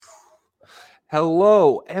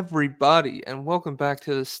Hello, everybody, and welcome back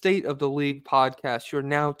to the State of the League podcast. You're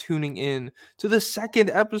now tuning in to the second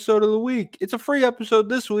episode of the week. It's a free episode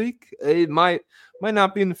this week. It might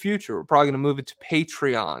not be in the future. We're probably going to move it to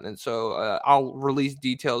Patreon, and so I'll release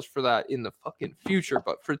details for that in the fucking future.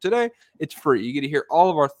 But for today, it's free. You get to hear all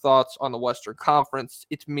of our thoughts on the Western Conference.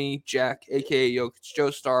 It's me, Jack, aka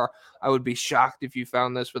JokicJoestar. I would be shocked if you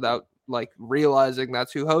found this without realizing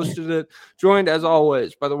that's who hosted it. Joined as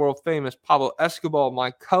always by the world famous PabloEscoball,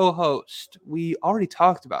 my co-host. We already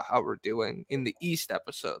talked about how we're doing in the East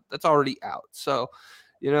episode. That's already out. So,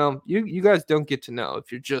 you guys don't get to know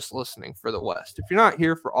if you're just listening for the West. If you're not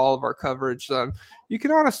here for all of our coverage, then you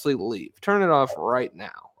can honestly leave. Turn it off right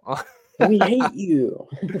now. We hate you.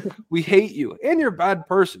 We hate you. And you're a bad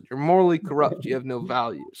person. You're morally corrupt. You have no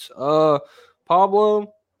values.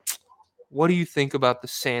 Pablo, what do you think about the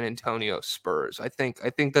San Antonio Spurs? I think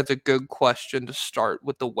that's a good question to start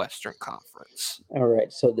with the Western Conference. All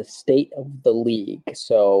right, so the state of the league.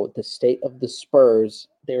 So the state of the Spurs,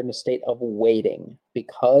 they're in a state of waiting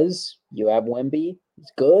because you have Wemby,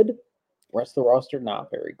 he's good. Rest of the roster, not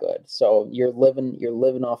very good. So you're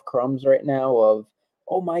living off crumbs right now of,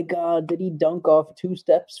 oh my God, did he dunk off 2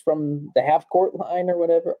 steps from the half court line or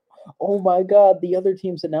whatever? Oh my God, the other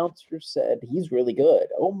team's announcer said he's really good.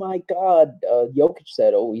 Oh my God, Jokic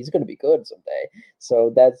said, oh, he's going to be good someday.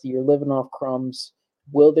 So you're living off crumbs.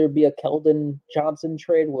 Will there be a Keldon Johnson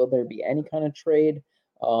trade? Will there be any kind of trade?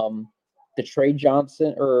 The Trey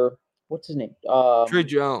Johnson, or what's his name? Trey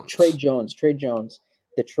Jones. Trey Jones.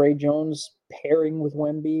 The Trey Jones pairing with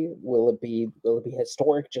Wemby, will it be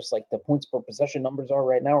historic, just like the points per possession numbers are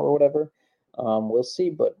right now or whatever? We'll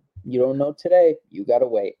see, but you don't know today. You got to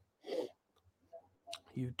wait.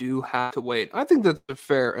 You do have to wait. I think that's a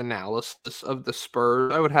fair analysis of the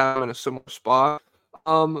Spurs. I would have them in a similar spot.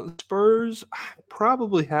 Spurs, I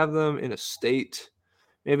probably have them in a state,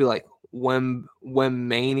 maybe like Wembmania.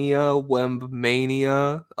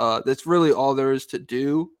 That's really all there is to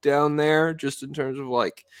do down there, just in terms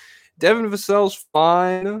of Devin Vassell's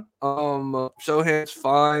fine. Sohan's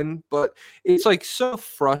fine, but it's so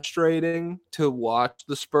frustrating to watch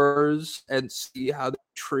the Spurs and see how they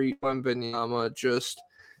treat Wembanyama just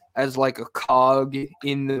as a cog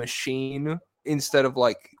in the machine instead of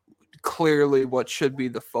clearly what should be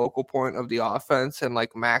the focal point of the offense and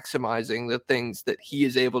maximizing the things that he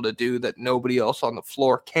is able to do that nobody else on the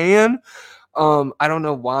floor can. I don't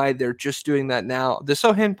know why they're just doing that now. The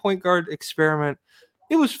Sohan point guard experiment,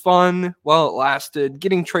 it was fun while it lasted.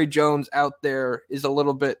 Getting Trey Jones out there is a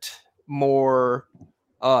little bit more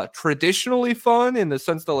traditionally fun in the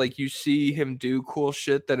sense that you see him do cool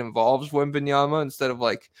shit that involves Wembanyama instead of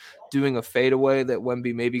doing a fadeaway that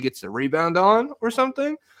Wemby maybe gets the rebound on or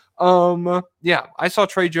something. Yeah, I saw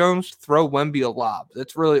Trey Jones throw Wemby a lob.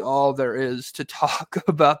 That's really all there is to talk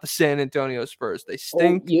about the San Antonio Spurs. They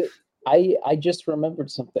stink. I just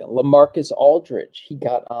remembered something. LaMarcus Aldridge, he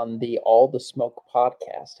got on the All the Smoke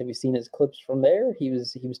podcast. Have you seen his clips from there? He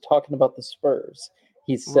was talking about the Spurs.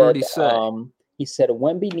 He said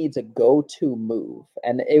Wemby needs a go-to move.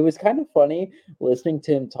 And it was kind of funny listening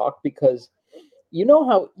to him talk because you know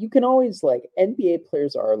how you can always NBA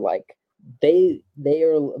players are they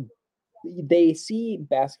see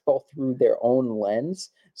basketball through their own lens.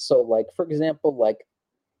 So for example,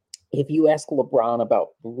 if you ask LeBron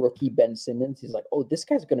about rookie Ben Simmons, he's like, oh, this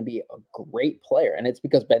guy's going to be a great player. And it's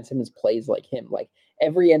because Ben Simmons plays like him.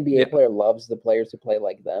 Every NBA player loves the players who play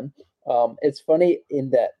like them. It's funny in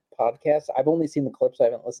that podcast. I've only seen the clips. I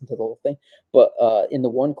haven't listened to the whole thing. But in the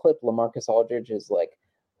one clip, LaMarcus Aldridge is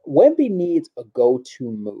Wemby needs a go-to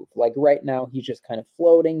move. Right now, he's just kind of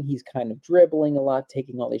floating. He's kind of dribbling a lot,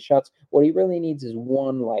 taking all these shots. What he really needs is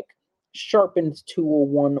one, sharpened tool,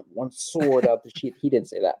 one sword out the sheath. He didn't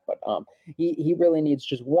say that, but he really needs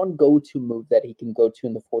just one go-to move that he can go to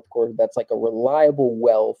in the fourth quarter. That's a reliable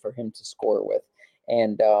well for him to score with,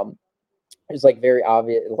 and it's very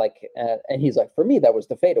obvious. And he's for me that was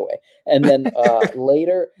the fadeaway. And then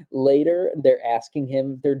later they're asking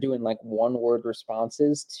him. They're doing one-word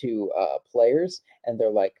responses to players, and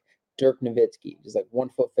they're Dirk Nowitzki, just 1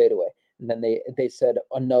 foot fadeaway. And then they said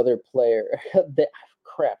another player that.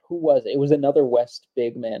 Crap, who was it? It was another West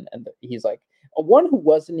big man, and he's one who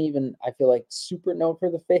wasn't even, I feel super known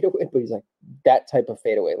for the fadeaway, but he's that type of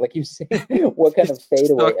fadeaway. You see what kind of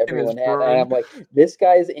fadeaway everyone had, and I'm this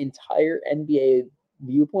guy's entire NBA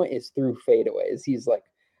viewpoint is through fadeaways. He's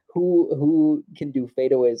who can do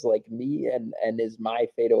fadeaways like me, and is my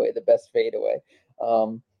fadeaway the best fadeaway?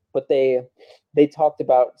 But they talked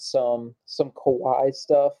about some Kawhi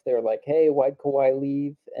stuff. They're hey, why'd Kawhi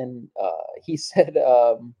leave? And he said,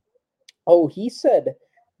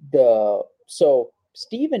 the So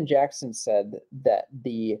Steven Jackson said that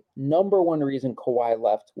the number one reason Kawhi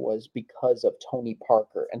left was because of Tony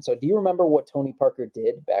Parker. And so, do you remember what Tony Parker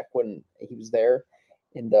did back when he was there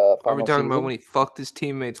in the Are we final talking season? about when he fucked his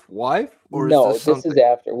teammate's wife, or is No, this something? is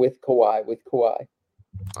after with Kawhi. With Kawhi.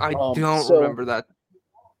 I don't remember that.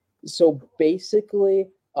 So basically,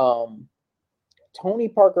 Tony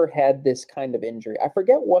Parker had this kind of injury. I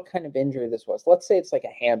forget what kind of injury this was. Let's say it's like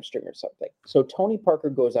a hamstring or something. So Tony Parker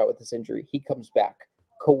goes out with this injury. He comes back.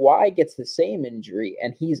 Kawhi gets the same injury,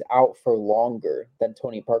 and he's out for longer than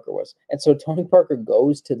Tony Parker was. And so Tony Parker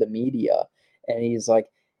goes to the media, and he's like,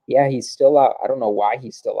 yeah, he's still out. I don't know why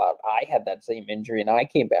he's still out. I had that same injury, and I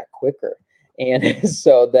came back quicker. And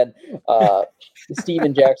so then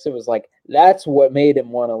Steven Jackson was like, that's what made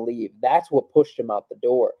him want to leave. That's what pushed him out the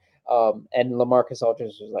door. And LaMarcus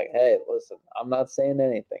Aldridge was like, hey, listen, I'm not saying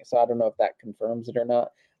anything. So I don't know if that confirms it or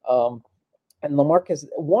not. And LaMarcus,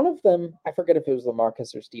 one of them, I forget if it was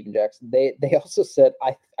LaMarcus or Steven Jackson, they also said,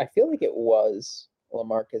 I feel like it was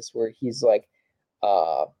LaMarcus, where he's like,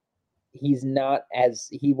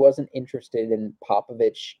 he wasn't interested in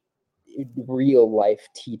Popovich real life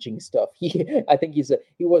teaching stuff. I think he said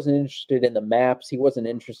he wasn't interested in the maps. He wasn't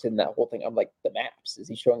interested in that whole thing. I'm like, the maps? Is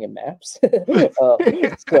he showing him maps? But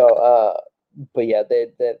yeah,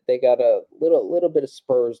 they got a little bit of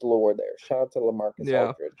Spurs lore there. Shout out to LaMarcus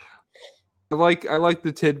Aldridge. I like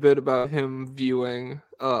the tidbit about him viewing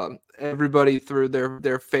everybody through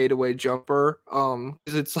their fadeaway jumper. 'Cause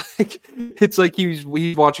it's like he's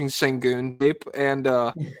watching Sengun tape, and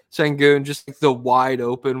Sengun just like the wide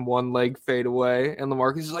open one leg fadeaway, and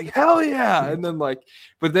LaMarcus is like, hell yeah, and then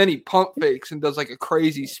but then he pump fakes and does like a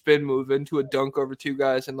crazy spin move into a dunk over two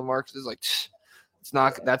guys, and LaMarcus is like,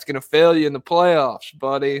 that's gonna fail you in the playoffs,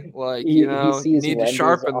 buddy. Like, you need to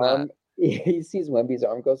sharpen that. He sees Wemby's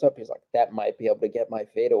arm goes up. He's like, that might be able to get my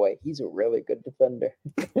fadeaway. He's a really good defender.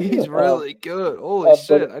 He's really good. Holy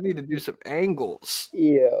shit. I need to do some angles.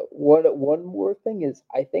 Yeah. One more thing is,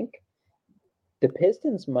 I think the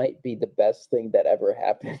Pistons might be the best thing that ever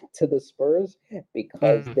happened to the Spurs,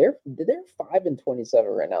 because they're 5-27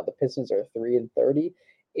 right now. The Pistons are 3-30.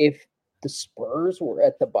 If the Spurs were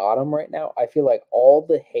at the bottom right now, I feel like all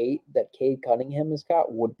the hate that Cade Cunningham has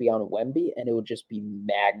got would be on Wemby, and it would just be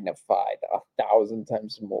magnified 1,000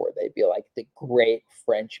 times more. They'd be like, the great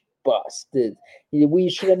French bust. We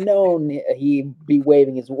should have known he'd be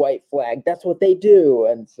waving his white flag. That's what they do.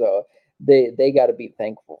 And so they got to be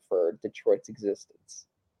thankful for Detroit's existence.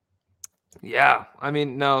 Yeah, I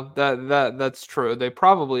mean, no, that's true. They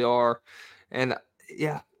probably are. And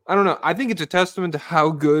yeah, I don't know. I think it's a testament to how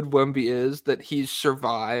good Wemby is that he's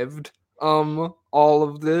survived all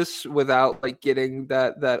of this without getting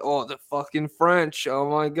that the fucking French. Oh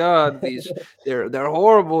my god, they're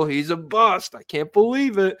horrible. He's a bust. I can't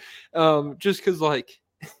believe it. Just because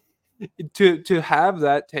to have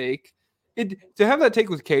that take. To have that take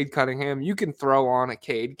with Cade Cunningham, you can throw on a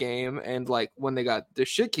Cade game, and when they got the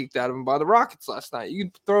shit kicked out of him by the Rockets last night, you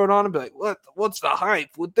can throw it on and be like, what's the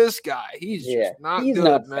hype with this guy? He's just not good,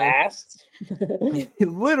 not man. Fast.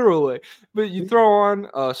 Literally. But you throw on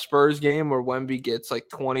a Spurs game where Wemby gets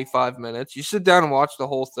 25 minutes, you sit down and watch the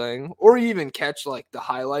whole thing, or you even catch the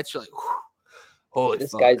highlights, you're like, whew. Holy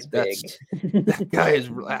this fuck, guy's big. That guy is.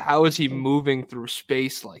 How is he moving through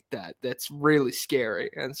space like that? That's really scary.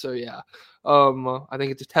 And so, yeah, I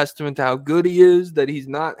think it's a testament to how good he is that he's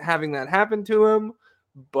not having that happen to him.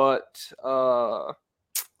 But I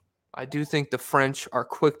do think the French are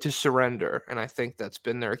quick to surrender, and I think that's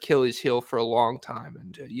been their Achilles heel for a long time.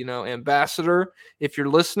 And Ambassador, if you're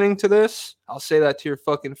listening to this, I'll say that to your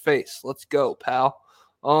fucking face. Let's go, pal.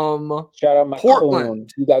 Shout out my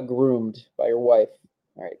Portland. You got groomed by your wife.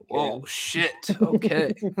 All right. Oh shit.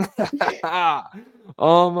 Okay.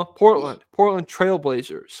 Portland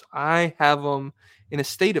Trailblazers. I have them in a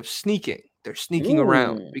state of sneaking. They're sneaking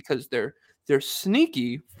around because they're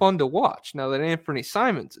sneaky fun to watch now that Anthony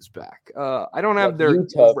Simons is back. I don't have their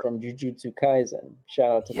Utah from Jujutsu Kaisen.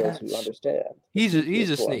 Shout out to those who understand. He's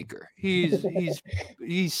a sneaker.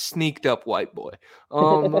 He's sneaked up white boy.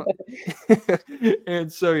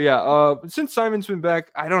 And so yeah, since Simon's been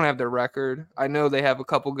back, I don't have their record. I know they have a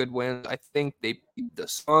couple good wins. I think they beat the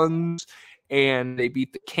Suns and they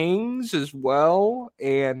beat the Kings as well.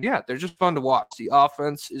 And yeah, they're just fun to watch. The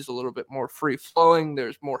offense is a little bit more free flowing.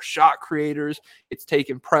 There's more shot creators. It's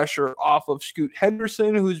taken pressure off of Scoot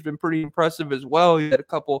Henderson, who's been pretty impressive as well. He had a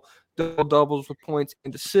couple doubles with points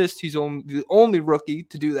and assists. He's the only rookie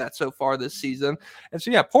to do that so far this season. And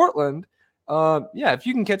so yeah, Portland, yeah, if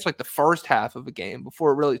you can catch like the first half of a game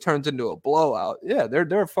before it really turns into a blowout, yeah,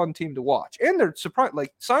 they're a fun team to watch. And they're surprised.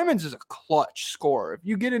 Like Simons is a clutch scorer. If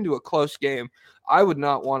you get into a close game, I would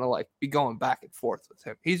not want to like be going back and forth with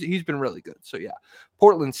him. He's been really good. So yeah,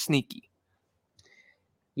 Portland's sneaky.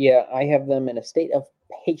 Yeah, I have them in a state of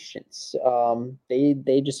patience.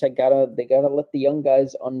 They just gotta let the young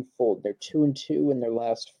guys unfold. They're 2-2 in their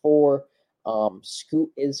last four. Scoot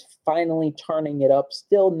is finally turning it up.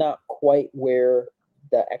 Still not quite where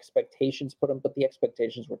the expectations put him, but the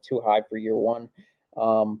expectations were too high for year one.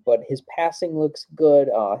 But his passing looks good.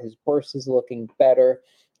 His burst is looking better.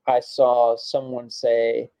 I saw someone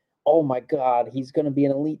say, "Oh my God, he's going to be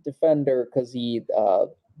an elite defender because he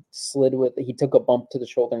took a bump to the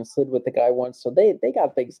shoulder and slid with the guy once." So they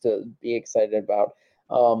got things to be excited about.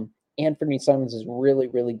 Anthony Simons is really,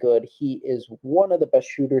 really good. He is one of the best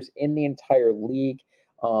shooters in the entire league.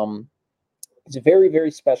 It's very, very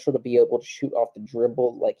special to be able to shoot off the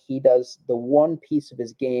dribble like he does. The one piece of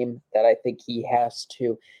his game that I think he has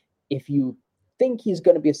to, if you think he's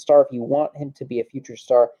going to be a star, if you want him to be a future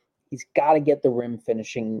star, he's got to get the rim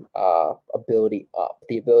finishing ability up,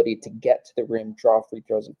 the ability to get to the rim, draw free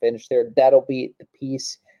throws, and finish there. That'll be the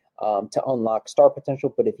piece to unlock star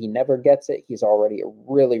potential. But if he never gets it, he's already a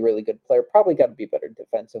really, really good player. Probably got to be better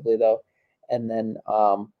defensively, though. And then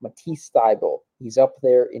Matisse Thybulle, he's up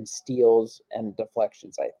there in steals and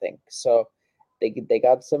deflections, I think. So they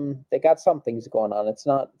got some things going on. It's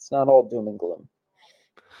not all doom and gloom.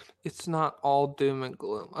 It's not all doom and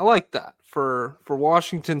gloom. I like that. For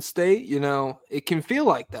Washington State, it can feel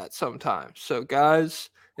like that sometimes. So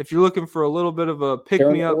guys, if you're looking for a little bit of a pick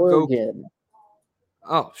me up, Oregon.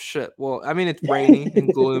 Oh shit. Well, I mean it's rainy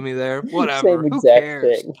and gloomy there. Whatever. Same Who exact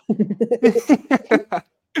cares?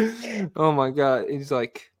 thing. Oh my god. He's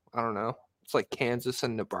like, I don't know. It's like Kansas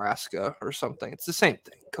and Nebraska or something. It's the same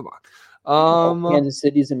thing. Come on. Kansas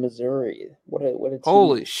City's in Missouri. What a team.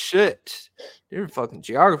 Holy shit. You're a fucking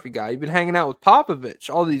geography guy. You've been hanging out with Popovich.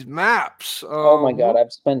 All these maps. Oh my God,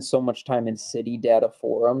 I've spent so much time in city data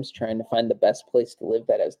forums trying to find the best place to live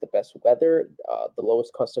that has the best weather, the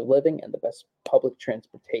lowest cost of living, and the best public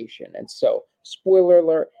transportation. And so, spoiler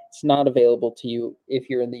alert, it's not available to you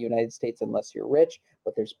if you're in the United States unless you're rich,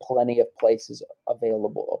 but there's plenty of places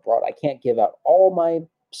available abroad. I can't give out all my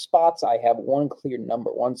spots. I have one clear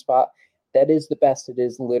number one spot. That is the best. It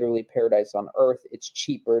is literally paradise on earth. It's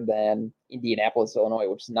cheaper than Indianapolis, Illinois,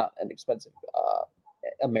 which is not an expensive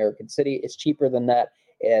American city. It's cheaper than that.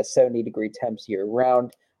 It has 70-degree temps year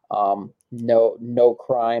round. No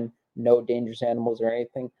crime, no dangerous animals or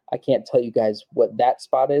anything. I can't tell you guys what that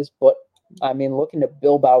spot is, but I mean, looking at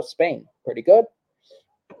Bilbao, Spain, pretty good.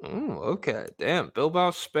 Okay. Damn.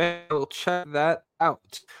 Bilbao, Spain. We'll check that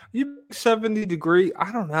out. You 70-degree.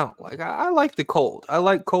 I don't know. Like I like the cold. I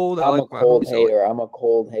like cold. I'm like a cold hater. I'm a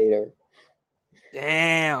cold hater.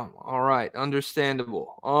 Damn. All right.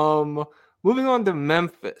 Understandable. Moving on to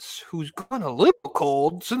Memphis, who's gone a little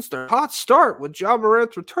cold since their hot start with Ja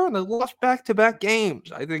Morant's return. They lost back-to-back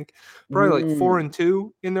games. I think probably like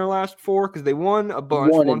 4-2 in their last four because they won a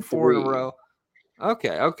bunch, won 4 in a row.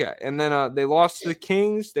 Okay. And then they lost to the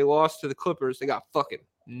Kings. They lost to the Clippers. They got fucking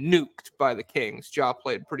nuked by the Kings. Ja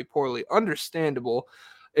played pretty poorly. Understandable.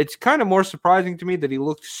 It's kind of more surprising to me that he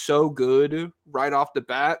looked so good right off the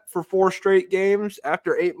bat for 4 straight games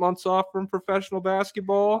after 8 months off from professional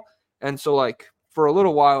basketball. And so, like, for a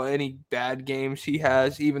little while, any bad games he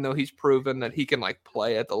has, even though he's proven that he can, like,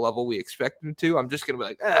 play at the level we expect him to, I'm just going to be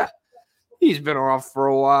like, he's been off for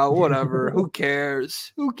a while. Whatever. Who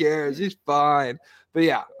cares? He's fine. But,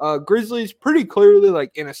 yeah, Grizzlies pretty clearly,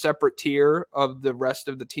 like, in a separate tier of the rest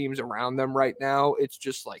of the teams around them right now. It's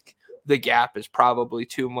just, like, the gap is probably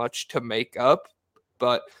too much to make up.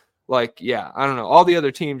 But, like, yeah, I don't know. All the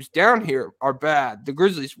other teams down here are bad. The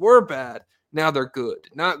Grizzlies were bad. Now they're good.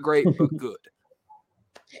 Not great, but good.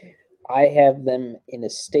 I have them in a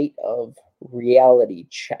state of reality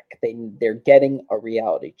check. They're getting a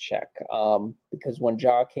reality check. Because when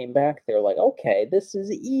Ja came back, they're like, okay, this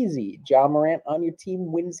is easy. Ja Morant on your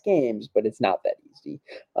team wins games, but it's not that easy.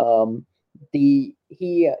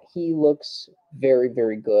 He looks very,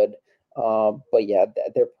 very good. But yeah,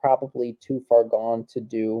 they're probably too far gone to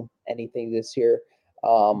do anything this year.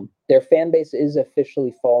 Their fan base is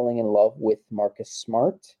officially falling in love with Marcus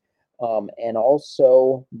Smart, and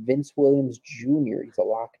also Vince Williams Jr. He's a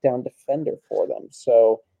lockdown defender for them.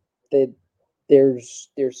 So there's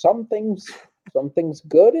some things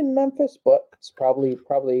good in Memphis, but it's probably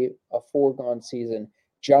a foregone season.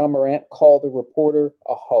 Ja Morant called a reporter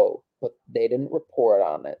a hoe, but they didn't report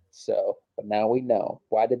on it. So, but now we know.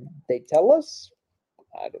 Why did they tell us?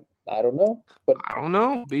 I don't know. But I don't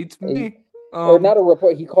know. Beats me. Or not a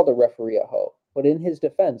report. He called a referee a hoe. But in his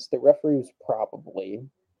defense, the referee was probably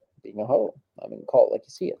being a hoe. I mean, call it like you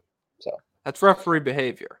see it. So that's referee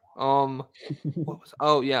behavior. What was?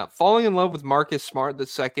 Oh yeah, falling in love with Marcus Smart the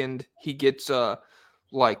second he gets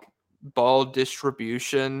like ball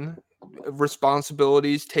distribution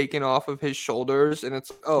responsibilities taken off of his shoulders, and it's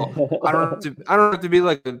like, oh, I don't have to be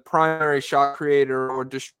like a primary shot creator or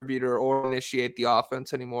distributor or initiate the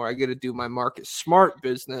offense anymore. I get to do my Marcus Smart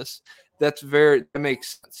business. That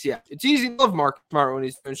makes sense. Yeah, it's easy to love Marcus Smart when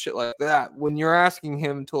he's doing shit like that. When you're asking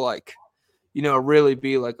him to like, really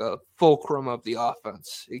be like a fulcrum of the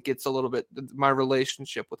offense, it gets a little bit, my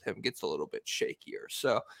relationship with him gets a little bit shakier.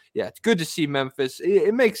 So, yeah, it's good to see Memphis.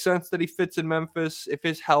 It makes sense that he fits in Memphis. If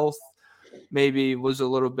his health maybe was a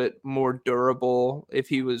little bit more durable, if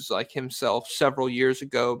he was like himself several years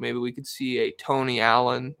ago, maybe we could see a Tony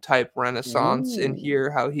Allen type renaissance in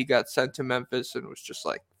here, how he got sent to Memphis and was just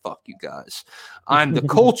like, fuck you guys. I'm the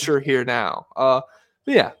culture here now. But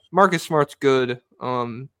yeah, Marcus Smart's good.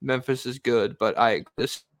 Memphis is good, but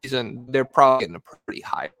this season they're probably getting a pretty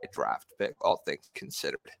high draft pick, all things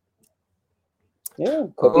considered. Yeah,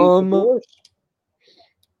 could be worse.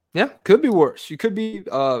 Yeah, could be worse. You could be,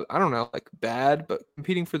 I don't know, like bad, but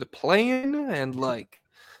competing for the play-in and like,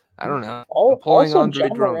 I don't know, employing Andre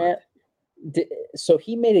Drummond. So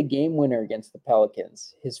he made a game winner against the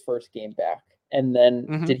Pelicans, his first game back. And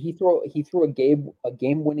then did he throw a game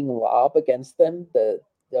winning lob against them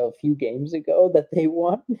a few games ago that they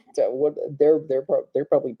won? So what they're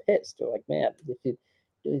probably pissed. They're like, man,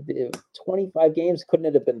 if 25 games, couldn't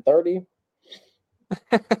it have been 30?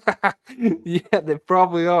 Yeah, they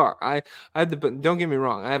probably are. I had to, but don't get me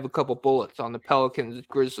wrong, I have a couple bullets on the Pelicans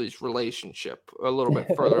Grizzlies relationship a little bit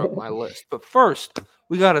further up my list. But first,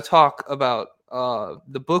 we got to talk about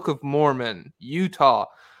the Book of Mormon, Utah.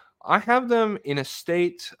 I have them in a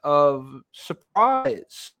state of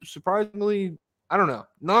surprise. Surprisingly, I don't know,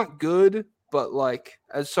 not good, but like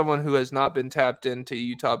as someone who has not been tapped into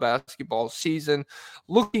Utah basketball season,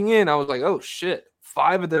 looking in, I was like, oh shit.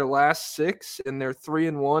 5 of their last 6, and they're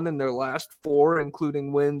 3-1 in their last 4,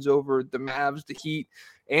 including wins over the Mavs, the Heat,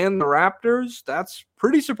 and the Raptors. That's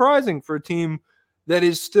pretty surprising for a team that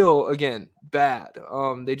is still, again, bad.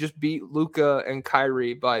 They just beat Luka and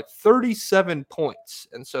Kyrie by 37 points,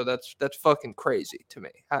 and so that's fucking crazy to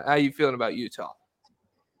me. How are you feeling about Utah?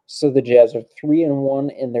 So the Jazz are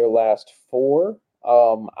 3-1 in their last 4.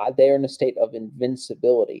 They're in a state of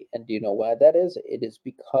invincibility, and do you know why that is? It is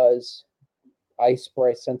because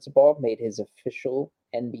Bryce Sensabaugh made his official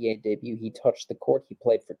NBA debut. He touched the court. He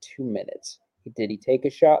played for 2 minutes. Did he take a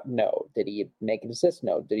shot? No. Did he make an assist?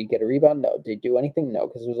 No. Did he get a rebound? No. Did he do anything? No,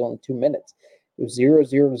 because it was only 2 minutes. It was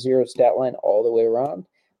 0-0-0 stat line all the way around.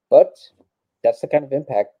 But that's the kind of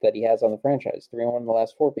impact that he has on the franchise. 3-1 in the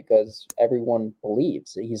last 4 because everyone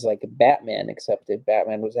believes he's like a Batman, except if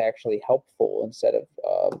Batman was actually helpful instead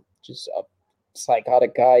of just a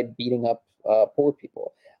psychotic guy beating up poor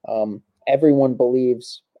people. Everyone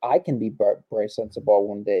believes I can be Bryce Sensabaugh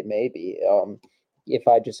one day, maybe, if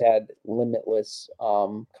I just had limitless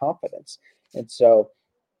confidence. And so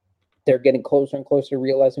they're getting closer and closer to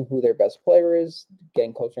realizing who their best player is,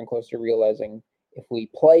 getting closer and closer to realizing if we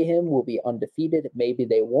play him, we'll be undefeated. Maybe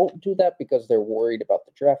they won't do that because they're worried about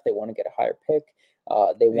the draft. They want to get a higher pick.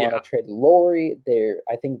 They want to trade Laurie.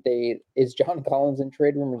 I think is John Collins in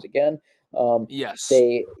trade rumors again. Yes.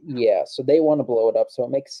 So they want to blow it up. So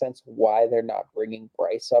it makes sense why they're not bringing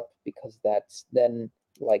Bryce up, because that's then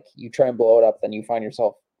like you try and blow it up, then you find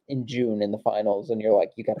yourself in June in the finals, and you're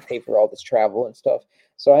like, you got to pay for all this travel and stuff.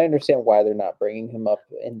 So I understand why they're not bringing him up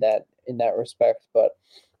in that respect. But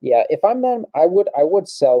yeah, if I'm them, I would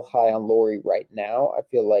sell high on Laurie right now. I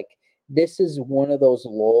feel like this is one of those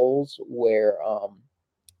lulls where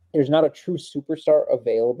there's not a true superstar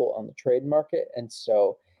available on the trade market, and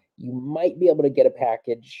so you might be able to get a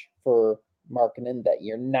package for Markkanen that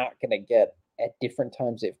you're not going to get at different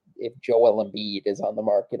times if Joel Embiid is on the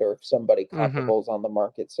market or if somebody comparable is on the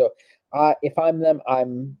market. So if I'm them,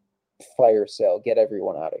 I'm fire sale. Get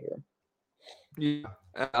everyone out of here.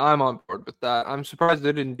 Yeah, I'm on board with that. I'm surprised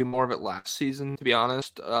they didn't do more of it last season, to be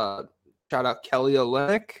honest. Shout out Kelly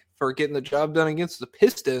Olynyk for getting the job done against the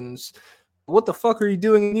Pistons. What the fuck are you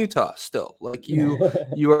doing in Utah still? Like you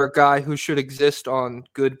are a guy who should exist on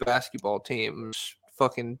good basketball teams,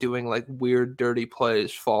 fucking doing like weird, dirty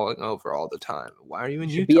plays, falling over all the time. Why are you in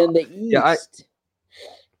Utah? Be in the East.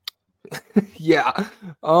 Yeah.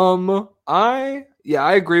 I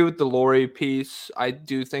agree with the Laurie piece. I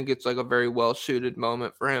do think it's like a very well suited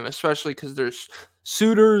moment for him, especially because there's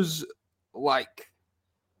suitors like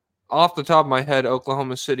off the top of my head,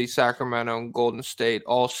 Oklahoma City, Sacramento, and Golden State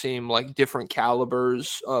all seem like different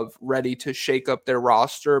calibers of ready to shake up their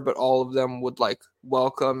roster, but all of them would like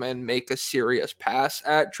welcome and make a serious pass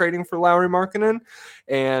at trading for Lauri Markkanen.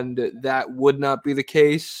 And that would not be the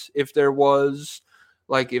case if there was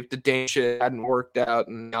like if the Dame shit hadn't worked out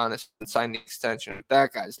and Giannis signed the extension. If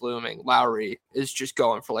that guy's looming, Lowry is just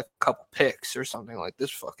going for like a couple picks or something like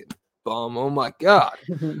this fucking bum. Oh my god.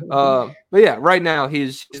 But yeah, right now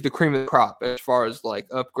he's the cream of the crop as far as like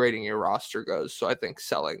upgrading your roster goes. So I think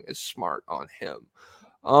selling is smart on him.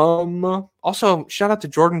 Also shout out to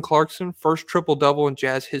Jordan Clarkson, first triple double in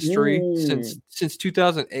Jazz history since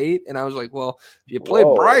 2008. And I was like, well, if you play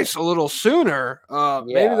Bryce a little sooner,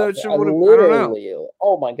 maybe that should would have. I don't know.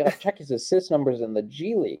 Oh my god, check his assist numbers in the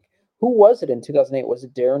G League. Who was it in 2008? Was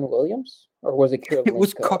it Darren Williams or was it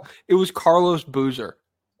Kirilenko? It was Carlos Boozer.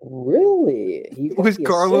 Really? It was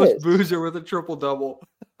Carlos Boozer with a triple double.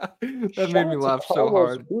 That made me laugh so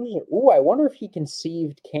hard. Ooh, I wonder if he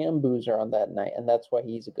conceived Cam Boozer on that night, and that's why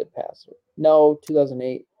he's a good passer. No,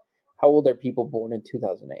 2008. How old are people born in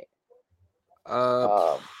 2008?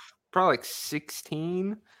 Probably like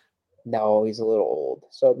 16. No, he's a little old.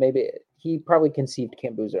 So maybe he probably conceived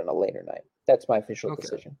Cam Boozer on a later night. That's my official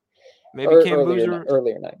decision. Maybe Cam Boozer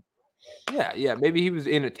earlier night. Yeah. Maybe he was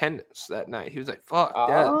in attendance that night. He was like, "Fuck,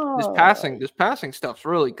 Dad, this passing stuff's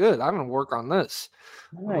really good. I'm gonna work on this."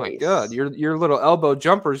 Nice. Oh my god, your little elbow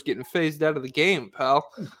jumper is getting phased out of the game, pal.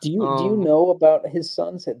 Do you know about his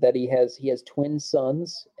sons that he has twin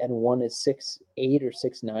sons and one is 6'8" or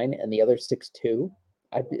 6'9" and the other 6'2"?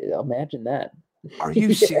 I imagine that. Are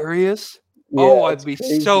you serious? Yeah, I'd be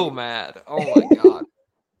crazy. So mad. Oh my god.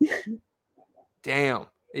 Damn.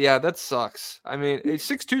 Yeah, that sucks. I mean,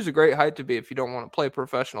 6'2" is a great height to be if you don't want to play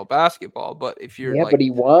professional basketball. But if you're but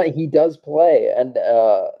he does play, and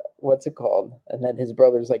what's it called? And then his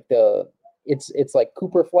brother's like it's like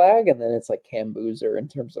Cooper Flag, and then it's like Cam Boozer in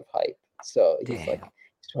terms of height. So he's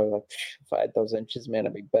probably like 5 those inches, man.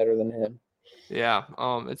 I'd be better than him. Yeah.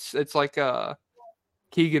 It's like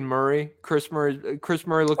Keegan Murray, Chris Murray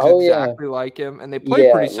looks exactly like him, and they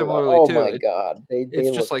play pretty similarly too. Oh my god,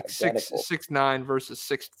 it's just like 6'9" versus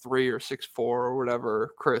 6'3" or 6'4" or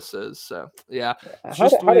whatever Chris is. So yeah.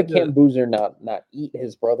 How did Cam Boozer not eat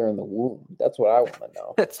his brother in the womb? That's what I want to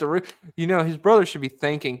know. That's his brother should be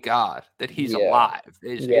thanking God that he's alive.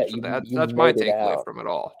 That's my takeaway from it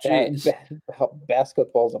all. Jeez,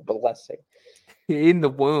 basketball's a blessing. In the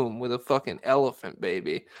womb with a fucking elephant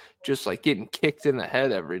baby, just like getting kicked in the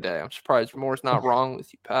head every day. I'm surprised more's not wrong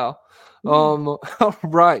with you, pal. All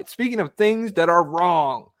right. Speaking of things that are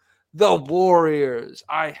wrong, the Warriors.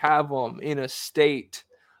 I have them in a state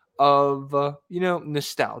of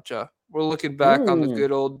nostalgia. We're looking back on the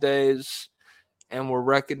good old days, and we're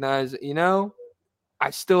recognizing. I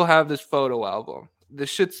still have this photo album. The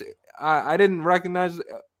shit's. I didn't recognize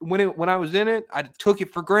when I was in it. I took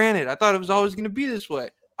it for granted. I thought it was always going to be this way.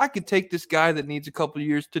 I could take this guy that needs a couple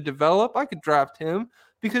years to develop. I could draft him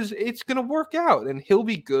because it's going to work out, and he'll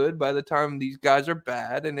be good by the time these guys are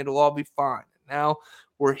bad, and it'll all be fine. Now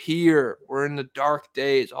we're here. We're in the dark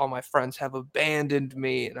days. All my friends have abandoned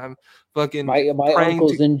me, and I'm fucking. My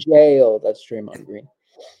uncle's in jail. That's Draymond Green.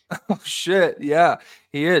 Oh shit! Yeah,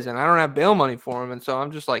 he is, and I don't have bail money for him, and so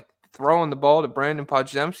I'm just like throwing the ball to Brandon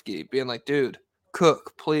Podziemski, being like, dude,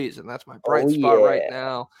 cook, please. And that's my bright spot right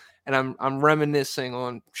now. And I'm reminiscing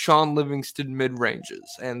on Sean Livingston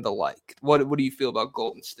mid-ranges and the like. What do you feel about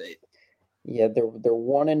Golden State? Yeah, they're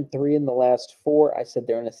 1-3 in the last 4. I said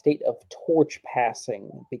they're in a state of torch passing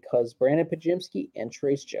because Brandon Podziemski and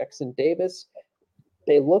Trayce Jackson-Davis,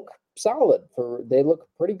 they look solid they look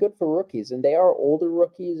pretty good for rookies, and they are older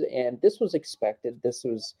rookies, and this was expected. This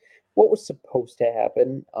was what was supposed to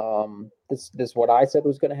happen. This is what I said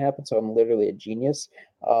was going to happen, so I'm literally a genius.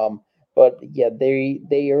 But yeah,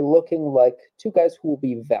 they are looking like two guys who will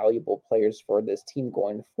be valuable players for this team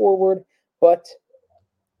going forward. But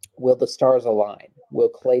will the stars align? Will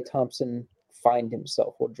Klay Thompson find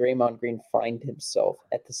himself? Will Draymond Green find himself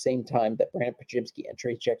at the same time that Brandon Podziemski and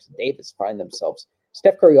Trayce Jackson-Davis find themselves?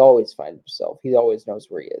 Steph Curry always finds himself. He always knows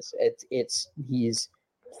where he is. He's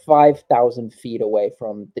 5,000 feet away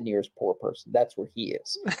from the nearest poor person. That's where he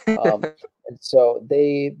is. And so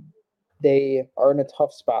they are in a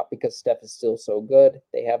tough spot because Steph is still so good.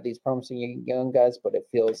 They have these promising young guys, but it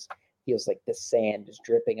feels like the sand is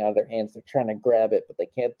dripping out of their hands. They're trying to grab it, but they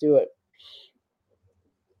can't do it.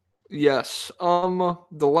 Yes. The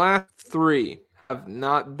last 3 have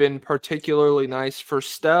not been particularly nice for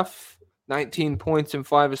Steph. 19 points and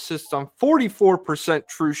 5 assists on 44%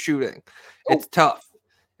 true shooting. It's tough.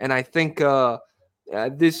 And I think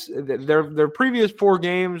Their previous 4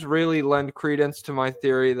 games really lend credence to my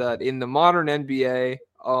theory that in the modern NBA,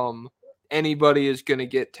 anybody is going to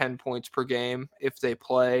get 10 points per game if they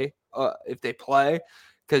play.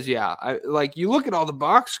 Because you look at all the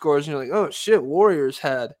box scores and you're like, oh shit, Warriors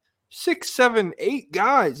had 6, 7, 8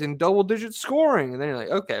 guys in double-digit scoring, and then you're like,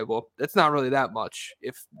 okay, well, that's not really that much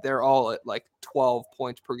if they're all at like 12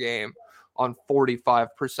 points per game on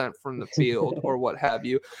 45% from the field or what have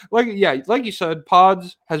you. Like you said,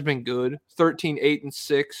 Pods has been good, 13, 8, and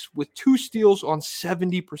 6 with 2 steals on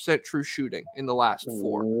 70% true shooting in the last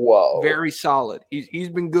 4. Whoa. Very solid. He's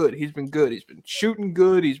been good. He's been shooting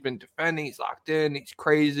good. He's been defending. He's locked in. He's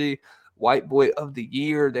crazy. White boy of the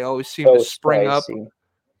year. They always seem to spring spicy.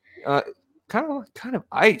 up. Kind of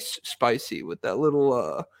ice spicy with that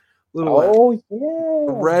little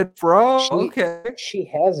red fro. Okay. She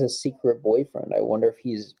has a secret boyfriend. I wonder if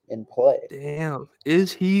he's in play. Damn.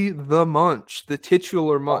 Is he the Munch, the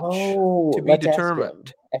titular Munch? Oh, to be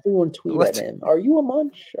determined. Everyone tweet at him. Are you a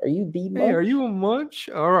Munch? Are you the Munch? Hey, are you a Munch?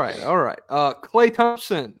 All right. Klay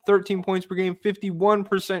Thompson, 13 points per game,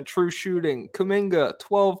 51% true shooting. Kuminga,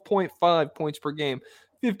 12.5 points per game,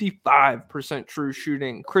 55% true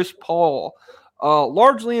shooting. Chris Paul,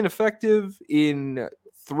 largely ineffective in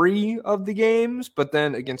 3 of the games, but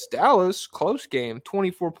then against Dallas, close game,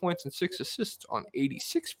 24 points and 6 assists on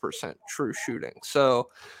 86% true shooting. So,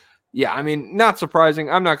 yeah, I mean, not surprising.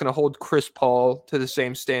 I'm not going to hold Chris Paul to the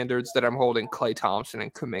same standards that I'm holding Klay Thompson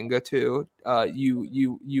and Kuminga to.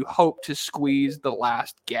 You hope to squeeze the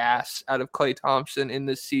last gas out of Klay Thompson in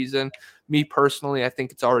this season. Me personally, I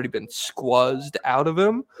think it's already been squeezed out of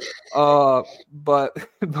him. But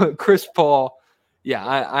Chris Paul, yeah,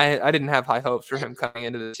 I didn't have high hopes for him coming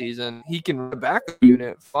into the season. He can run a backup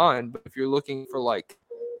unit, fine, but if you're looking for like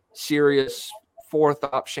serious 4th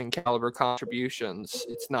option caliber contributions,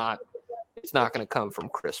 it's not going to come from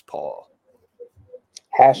Chris Paul.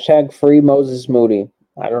 # free Moses Moody.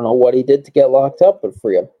 I don't know what he did to get locked up, but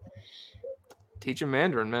free him. Teach him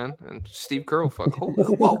Mandarin, man. And Steve Kerr, fuck.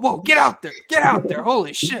 Whoa, get out there.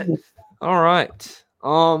 Holy shit. All right.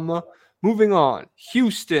 Moving on.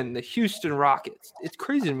 Houston, the Houston Rockets. It's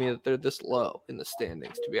crazy to me that they're this low in the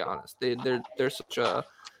standings, to be honest. They're such a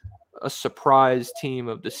surprise team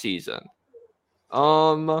of the season.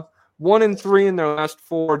 1-3 in their last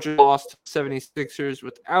 4, just lost to 76ers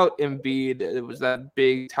without Embiid. It was that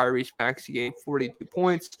big Tyrese Maxey game, 42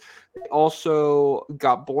 points. They also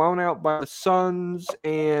got blown out by the Suns,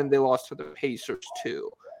 and they lost to the Pacers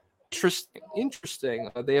too. Interesting.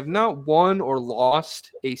 They have not won or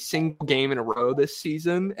lost a single game in a row this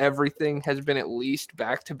season. Everything has been at least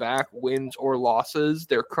back-to-back wins or losses.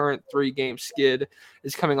 Their current 3-game skid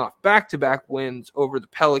is coming off back-to-back wins over the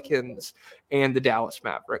Pelicans and the Dallas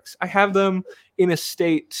Mavericks. I have them in a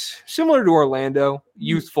state similar to Orlando.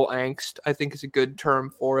 Youthful angst, I think, is a good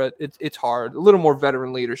term for it. It's hard. A little more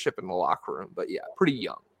veteran leadership in the locker room, but yeah, pretty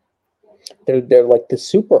young. They're like the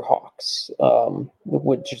Superhawks,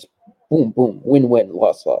 which is boom, boom, win,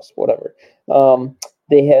 loss, whatever.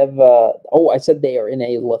 They have, I said they are in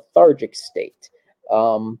a lethargic state.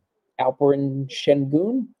 Alperen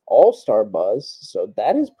Şengün, all-star buzz, so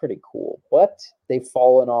that is pretty cool. But they've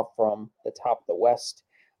fallen off from the top of the West,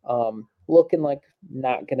 looking like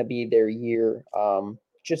not going to be their year.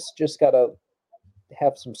 Just got to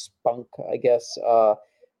have some spunk, I guess.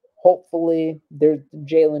 Hopefully,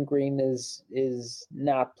 Jalen Green is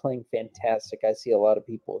not playing fantastic. I see a lot of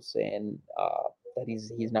people saying that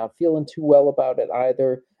he's not feeling too well about it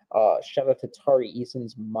either. Shout out to Tari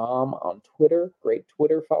Eason's mom on Twitter. Great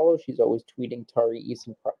Twitter follow. She's always tweeting Tari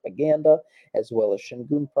Eason propaganda as well as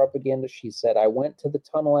Şengün propaganda. She said, I went to the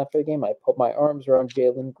tunnel after the game. I put my arms around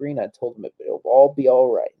Jalen Green. I told him it'll all be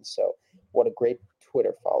all right. And so what a great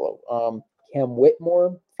Twitter follow. Cam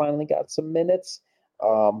Whitmore finally got some minutes.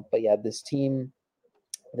 But yeah, this team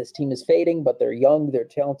is fading, but they're young, they're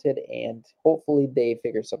talented, and hopefully they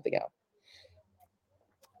figure something out.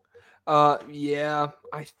 Yeah,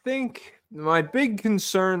 I think my big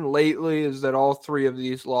concern lately is that all 3 of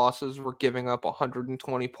these losses were giving up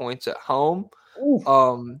 120 points at home. Oof.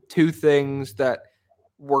 2 things that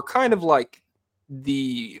were kind of like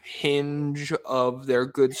the hinge of their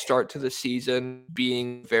good start to the season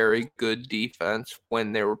being very good defense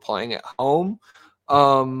when they were playing at home.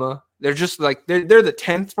 They're just like they're the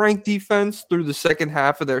 10th ranked defense through the second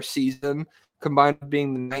half of their season, combined with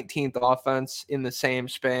being the 19th offense in the same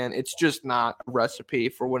span. It's just not a recipe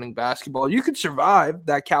for winning basketball. You could survive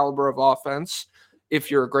that caliber of offense if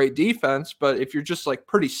you're a great defense, but if you're just like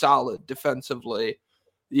pretty solid defensively,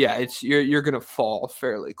 yeah, you're gonna fall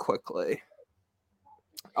fairly quickly.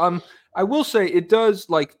 I will say it does,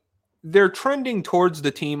 like, they're trending towards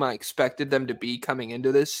the team I expected them to be coming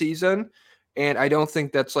into this season. And I don't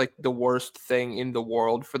think that's like the worst thing in the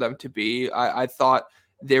world for them to be. I thought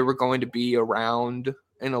they were going to be around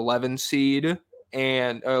an 11 seed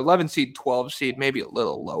and 11 seed, 12 seed, maybe a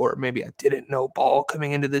little lower. Maybe I didn't know ball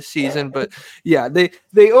coming into this season, but yeah, they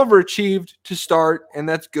overachieved to start, and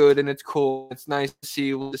that's good and it's cool. It's nice to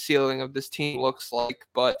see what the ceiling of this team looks like,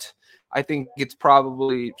 but I think it's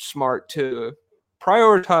probably smart to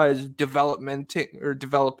prioritize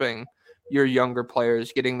developing your younger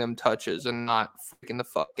players, getting them touches, and not freaking the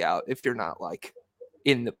fuck out if you're not like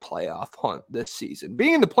in the playoff hunt this season.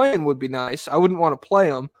 Being in the play-in would be nice. I wouldn't want to play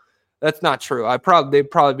them. That's not true. They'd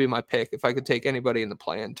probably be my pick if I could take anybody in the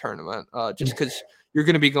play-in tournament, just because you're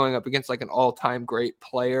going to be going up against like an all-time great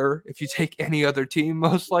player if you take any other team,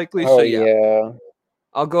 most likely. Oh So yeah, yeah.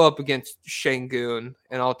 I'll go up against Şengün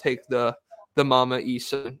and I'll take the Mama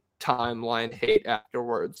Issa timeline hate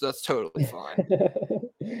afterwards. That's totally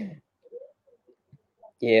fine.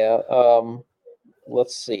 Yeah.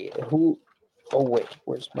 Let's see. Who? Oh wait,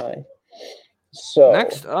 where's my? So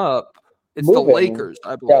Next up, it's the moving Lakers,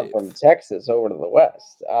 I down believe. from Texas over to the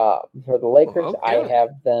West. For the Lakers, I Okay. have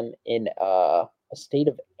them in a state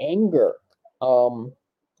of anger.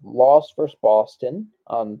 Loss versus Boston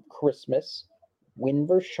on Christmas, win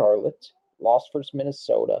versus Charlotte, loss versus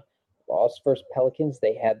Minnesota, loss versus Pelicans.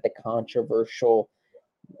 They had the controversial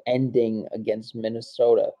ending against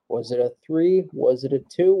Minnesota. Was it a 3? Was it a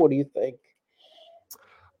 2? What do you think?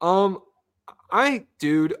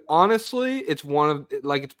 Dude, honestly, it's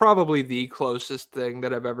it's probably the closest thing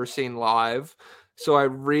that I've ever seen live. So I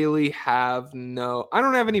don't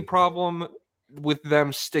have any problem with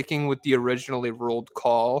them sticking with the originally ruled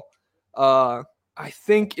call. I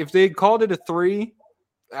think if they had called it a 3,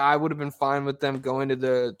 I would have been fine with them going to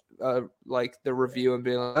the review and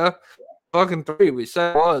being like, fucking 3. We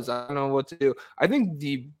said it was. I don't know what to do. I think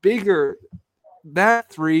that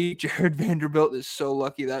 3, Jared Vanderbilt is so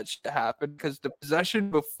lucky that shit happened because the possession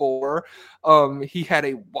before, he had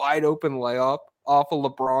a wide open layup off a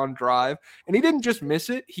LeBron drive, and he didn't just miss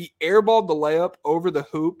it. He airballed the layup over the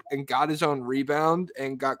hoop and got his own rebound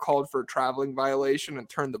and got called for a traveling violation and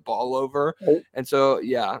turned the ball over. Oh, And so,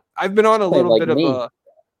 yeah, I've been on a playing little like bit of me. a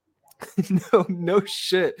no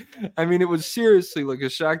shit. I mean, it was seriously like a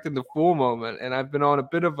Shaq in the Fool moment, and I've been on a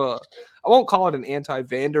bit of I won't call it an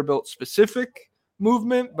anti-Vanderbilt specific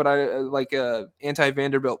movement, but I like a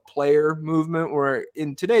anti-Vanderbilt player movement where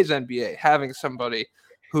in today's NBA, having somebody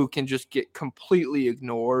who can just get completely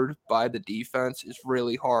ignored by the defense is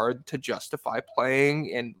really hard to justify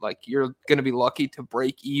playing, and like you're going to be lucky to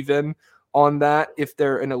break even on that if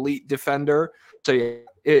they're an elite defender. So yeah,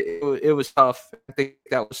 it was tough. I think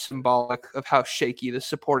that was symbolic of how shaky the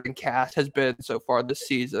supporting cast has been so far this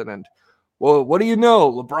season. And well, what do you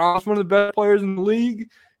know? LeBron's one of the best players in the league.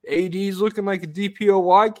 AD's looking like a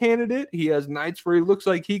DPOY candidate. He has nights where he looks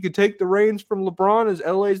like he could take the reins from LeBron as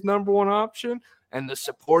LA's number one option. And the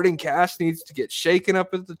supporting cast needs to get shaken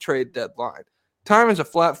up at the trade deadline. Time is a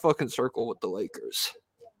flat fucking circle with the Lakers.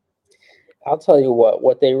 I'll tell you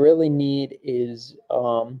what they really need is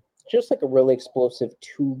just like a really explosive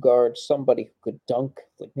 2 guard, somebody who could dunk,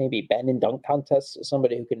 like maybe Ben in dunk contests,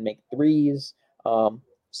 somebody who can make threes,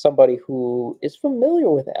 somebody who is familiar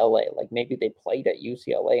with LA, like maybe they played at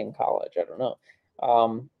UCLA in college. I don't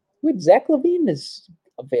know. With Zach LaVine is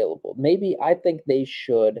available, maybe I think they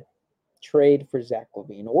should trade for Zach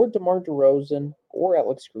LaVine or DeMar DeRozan or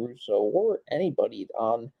Alex Caruso or anybody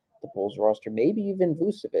on the Bulls roster, maybe even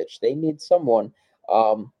Vucevic. They need someone.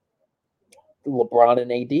 Um, LeBron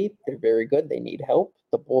and AD, they're very good. They need help.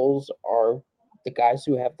 The Bulls are the guys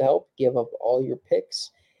who have the help. Give up all your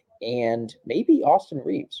picks. And maybe Austin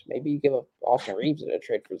Reeves. Maybe you give up Austin Reeves in a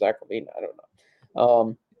trade for Zach LaVine. I don't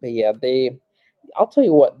know. But yeah, I'll tell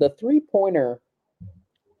you what, the 3-pointer,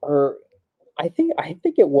 or I think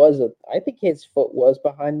his foot was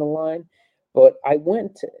behind the line, but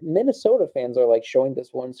Minnesota fans are like showing this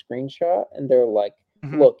one screenshot and they're like,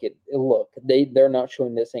 Mm-hmm. look, they're not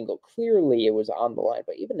showing this angle. Clearly it was on the line,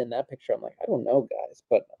 but even in that picture, I'm like, I don't know, guys.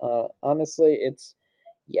 But honestly, it's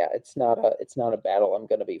not a battle I'm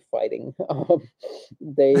gonna be fighting.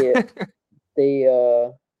 They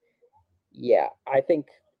they yeah, I think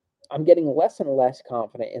I'm getting less and less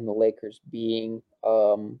confident in the Lakers being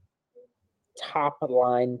top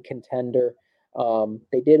line contender.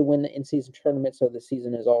 They did win the in-season tournament, so the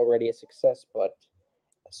season is already a success. But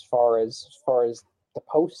as far as the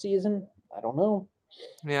postseason, I don't know.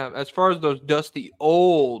 Yeah, as far as those dusty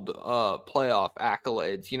old playoff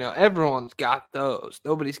accolades, everyone's got those.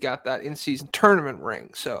 Nobody's got that in-season tournament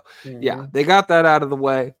ring. So, yeah, Hmm. they got that out of the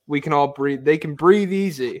way. We can all breathe. They can breathe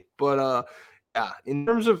easy. But yeah, in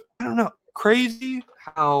terms of, I don't know, crazy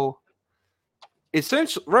how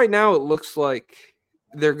essentially right now it looks like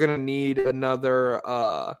they're going to need another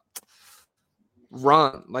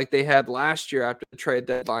run like they had last year after the trade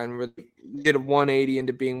deadline, where they did a 180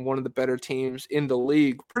 into being one of the better teams in the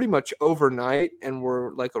league pretty much overnight, and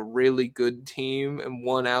were like a really good team and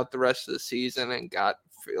won out the rest of the season and got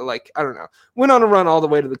like, I don't know, went on a run all the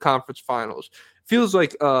way to the conference finals. Feels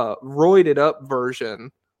like a roided up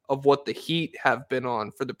version of what the Heat have been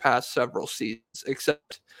on for the past several seasons,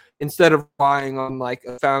 except instead of relying on like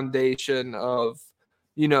a foundation of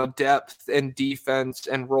depth and defense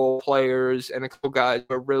and role players and a couple guys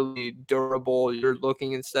who are really durable. You're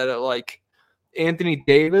looking instead at like Anthony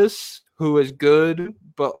Davis, who is good,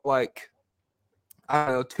 but like, I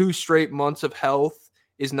don't know, 2 straight months of health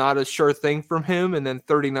is not a sure thing from him. And then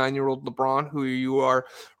 39-year-old LeBron, who you are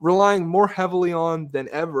relying more heavily on than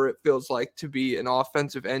ever, it feels like, to be an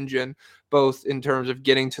offensive engine, both in terms of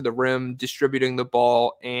getting to the rim, distributing the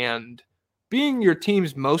ball, and being your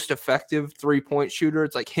team's most effective 3-point shooter.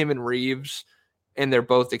 It's like him and Reeves, and they're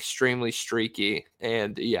both extremely streaky.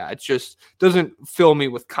 And yeah, it just doesn't fill me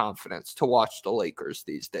with confidence to watch the Lakers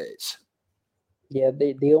these days. Yeah,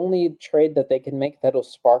 the only trade that they can make that'll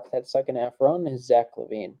spark that second half run is Zach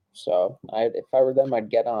LaVine. So if I were them, I'd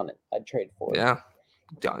get on it. I'd trade for it. Yeah.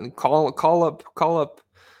 Done. Call up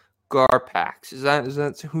Garpax. Is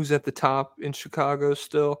that who's at the top in Chicago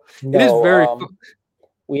still? It is No, very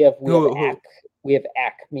we have who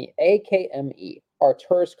Acme, AKME.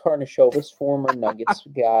 Arturas Karnisovas, former Nuggets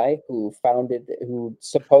guy who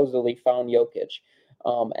supposedly found Jokic.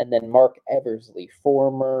 And then Mark Eversley,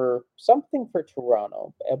 former something for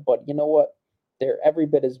Toronto. But you know what? They're every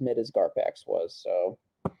bit as mid as Garpax was. So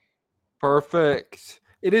perfect.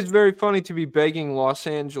 It is very funny to be begging Los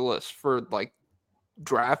Angeles for like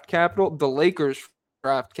draft capital. The Lakers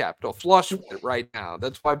draft capital flush with it right now.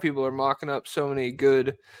 That's why people are mocking up so many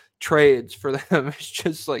good trades for them. It's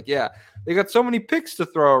just like, yeah, they got so many picks to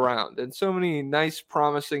throw around and so many nice,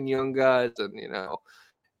 promising young guys. And,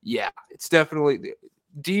 yeah, it's definitely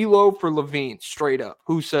D'Lo for Levine, straight up.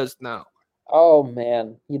 Who says no? oh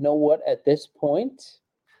man, you know what? At this point,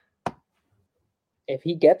 if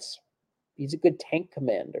he's a good tank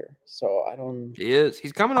commander. So I don't. He is.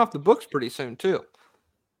 He's coming off the books pretty soon, too.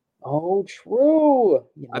 Oh, true.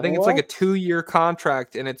 You I know think it's like a what? 2-year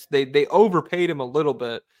contract, and they overpaid him a little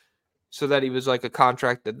bit so that he was like a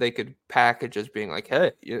contract that they could package as being like,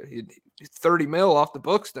 hey, 30 mil off the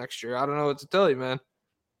books next year. I don't know what to tell you, man.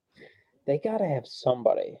 They gotta have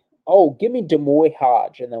somebody. Oh, give me Demoy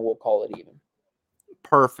Hodge, and then we'll call it even.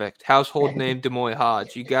 Perfect. Household name Demoy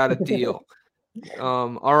Hodge. You got a deal.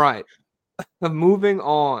 All right. Moving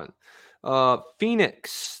on.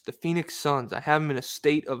 Phoenix, the Phoenix Suns. I have them in a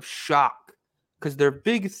state of shock because their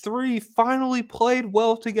big three finally played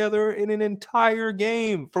well together in an entire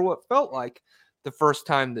game for what felt like the first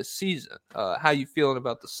time this season. How you feeling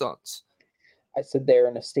about the Suns? I said they're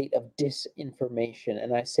in a state of disinformation,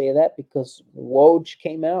 and I say that because Woj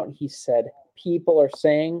came out and he said people are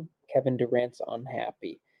saying Kevin Durant's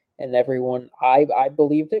unhappy, and everyone I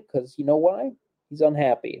believed it because you know why? He's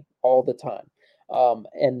unhappy all the time.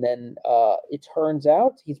 And then it turns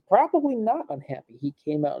out he's probably not unhappy. He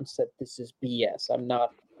came out and said, "This is BS. I'm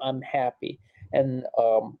not. I'm happy." And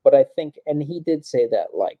but I think, and he did say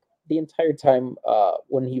that like the entire time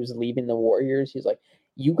when he was leaving the Warriors, he's like,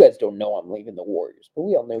 "You guys don't know I'm leaving the Warriors," but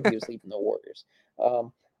we all knew he was leaving the Warriors.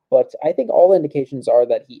 Um, but I think all indications are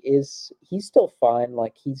that he's still fine.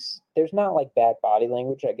 Like there's not like bad body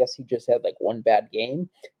language. I guess he just had like one bad game,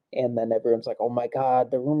 and then everyone's like, "Oh my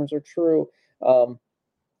God, the rumors are true." Um,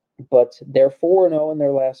 but they're 4-0 in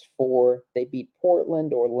their last four. They beat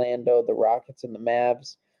Portland, Orlando, the Rockets, and the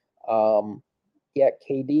Mavs. Yeah,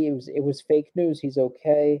 KD. It was fake news. He's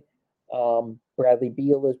okay. Bradley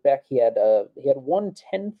Beal is back. He had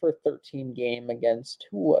 110 for 13 game against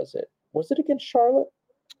who was it? Was it against Charlotte?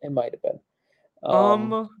 It might have been,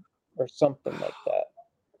 um, Um, or something like that.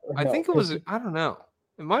 Or I no, think it was. I don't know.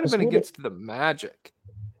 It might have because been against the Magic.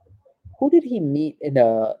 who did he meet in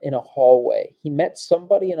a hallway? He met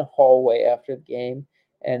somebody in a hallway after the game,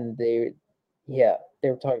 and yeah,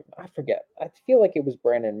 they were talking. I forget. I feel like it was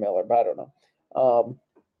Brandon Miller, but I don't know.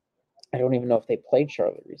 I don't even know if they played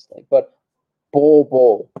Charlotte recently, but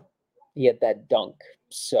Bull, he had that dunk.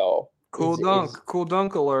 So Cool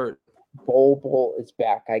dunk alert. Bull is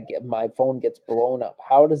back. I get my phone gets blown up.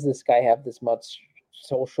 How does this guy have this much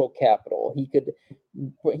social capital? He could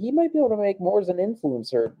he might be able to make more as an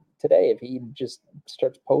influencer today if he just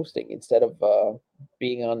starts posting instead of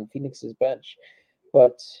being on Phoenix's bench.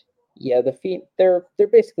 But yeah, they're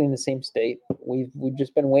basically in the same state. We've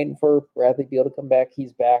just been waiting for Bradley Beal to come back.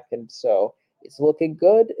 He's back, and so it's looking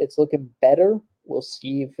good. It's looking better. We'll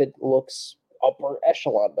see if it looks upper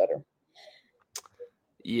echelon better.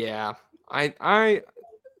 Yeah,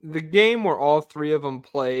 the game where all three of them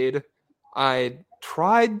played, I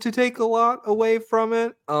tried to take a lot away from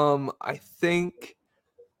it. I think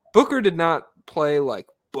Booker did not play like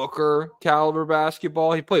Booker caliber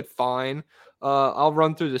basketball. He played fine. I'll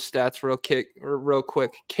run through the stats real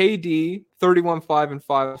quick. KD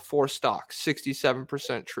 31-5-5 with 4 stocks,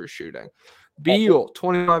 67% true shooting. Beal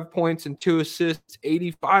 25 points and 2 assists,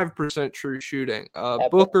 85% true shooting.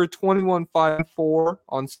 Booker 21-5-4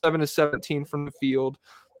 on 7-17 from the field.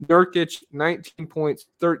 Nurkic 19 points,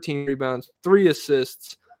 13 rebounds, 3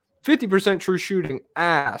 assists. 50% true shooting,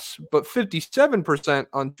 but 57%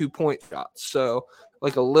 on 2-point shots. So,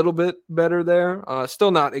 like a little bit better there.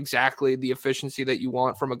 Still not exactly the efficiency that you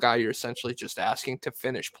want from a guy you're essentially just asking to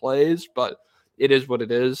finish plays, but it is what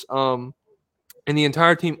it is. And the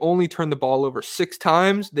entire team only turned the ball over 6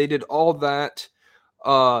 times. They did all that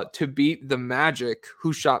to beat the Magic,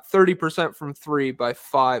 who shot 30% from 3 by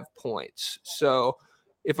 5 points. So,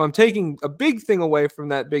 if I'm taking a big thing away from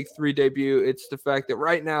that Big 3 debut, it's the fact that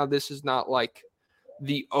right now this is not like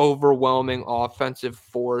the overwhelming offensive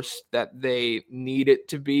force that they need it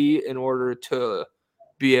to be in order to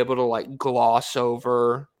be able to like gloss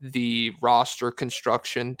over the roster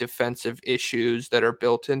construction defensive issues that are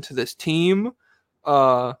built into this team.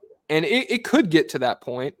 And it could get to that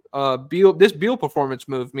point. This Beal performance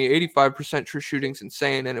moved me. 85% true shooting is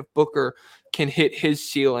insane. And if Booker can hit his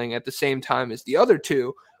ceiling at the same time as the other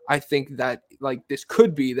two, I think that like this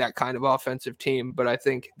could be that kind of offensive team. But I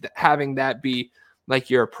think that having that be like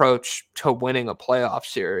your approach to winning a playoff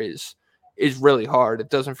series is really hard. It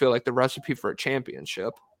doesn't feel like the recipe for a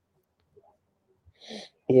championship.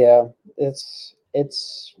 Yeah, it's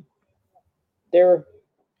they're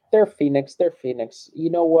Phoenix. They're Phoenix. You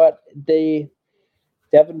know what?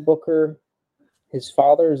 Devin Booker, his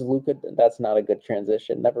father is Luca. That's not a good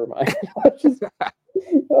transition. Never mind. let's just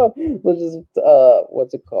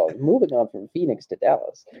what's it called? Moving on from Phoenix to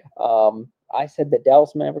Dallas. I said the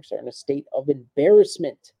Dallas Mavericks are in a state of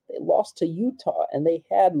embarrassment. They lost to Utah, and they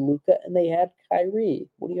had Luca and they had Kyrie.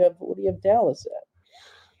 What do you have? What do you have Dallas at?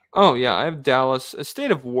 Oh yeah, I have Dallas. A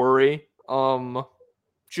state of worry.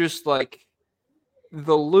 Just like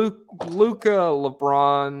the Luca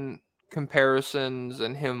LeBron comparisons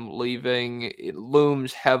and him leaving, it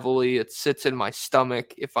looms heavily. It sits in my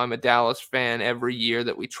stomach if I'm a Dallas fan every year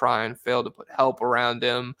that we try and fail to put help around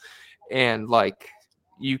him. And like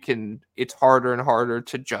it's harder and harder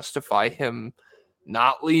to justify him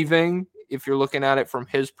not leaving. If you're looking at it from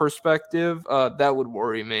his perspective, that would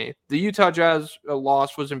worry me. The Utah Jazz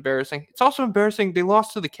loss was embarrassing. It's also embarrassing they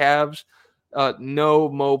lost to the Cavs. No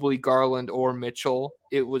Mobley, Garland, or Mitchell.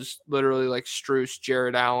 It was literally like Strus,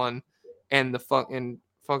 Jared Allen, and the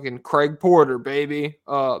fucking Craig Porter, baby.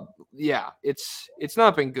 Yeah, it's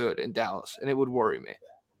not been good in Dallas, and it would worry me.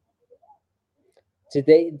 Did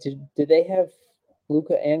they have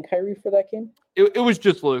Luca and Kyrie for that game? It was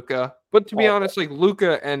just Luca, but to be honest, like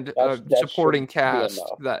Luca and that supporting cast,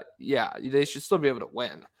 they should still be able to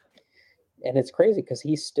win. And it's crazy because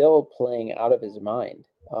he's still playing out of his mind.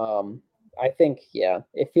 I think,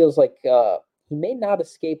 it feels like he may not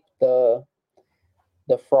escape the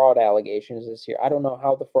fraud allegations this year. I don't know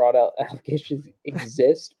how the fraud allegations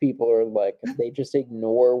exist. People are like, they just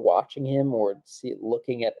ignore watching him or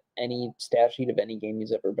looking at any stat sheet of any game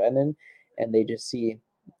he's ever been in, and they just see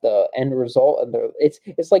the end result. And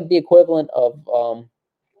it's like the equivalent of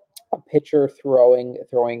a pitcher throwing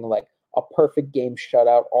like a perfect game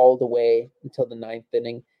shutout all the way until the 9th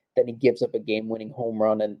inning. Then he gives up a game-winning home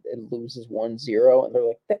run and loses 1-0. And they're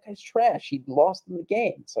like, that guy's trash. He lost in the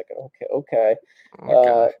game. It's like, okay.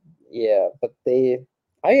 Yeah, but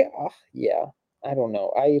I don't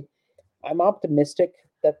know. I'm optimistic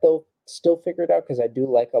that they'll still figure it out because I do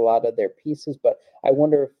like a lot of their pieces. But I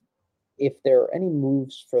wonder if there are any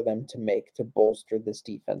moves for them to make to bolster this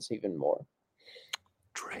defense even more.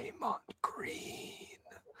 Draymond Green.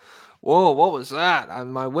 Whoa, what was that?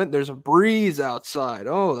 There's a breeze outside.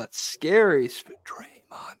 Oh, that's scary.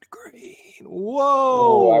 Draymond Green.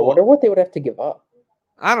 Whoa. Oh, I wonder what they would have to give up.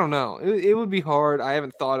 I don't know. It would be hard. I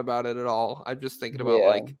haven't thought about it at all. I'm just thinking about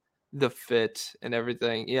like the fit and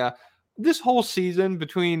everything. Yeah. This whole season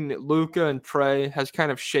between Luca and Trey has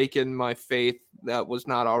kind of shaken my faith that was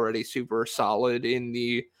not already super solid in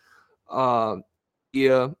the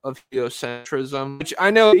idea of heliocentrism, which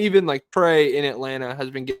I know even like Trey in Atlanta has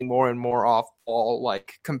been getting more and more off ball,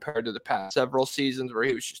 like compared to the past several seasons where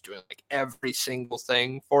he was just doing like every single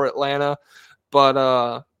thing for Atlanta.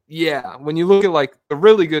 But yeah, when you look at like the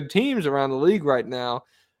really good teams around the league right now,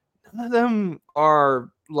 none of them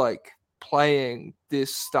are like playing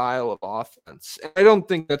this style of offense. And I don't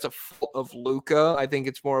think that's a fault of Luka. I think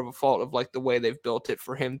it's more of a fault of like the way they've built it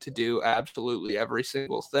for him to do absolutely every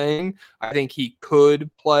single thing. I think he could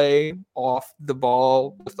play off the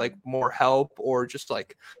ball with like more help or just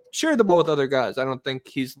like share the ball with other guys. I don't think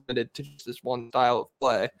he's limited to just this one style of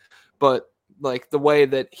play. But like the way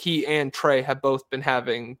that he and Trey have both been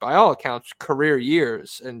having, by all accounts, career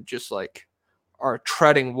years and just like are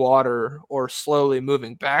treading water or slowly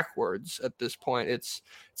moving backwards at this point. It's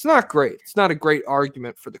not great. It's not a great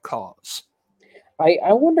argument for the cause.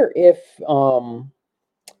 I wonder if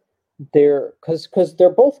they're because they're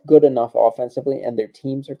both good enough offensively and their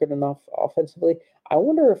teams are good enough offensively. I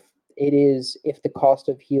wonder if the cost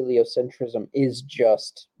of heliocentrism is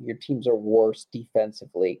just your teams are worse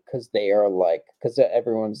defensively because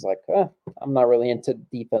everyone's like, I'm not really into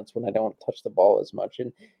defense when I don't touch the ball as much,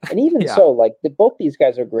 and even Yeah. so, like both these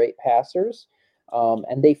guys are great passers.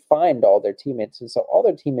 And they find all their teammates, and so all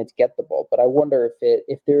their teammates get the ball. But I wonder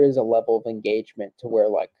if there is a level of engagement to where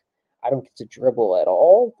like I don't get to dribble at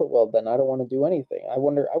all, but well then I don't want to do anything. I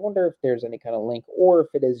wonder if there's any kind of link, or if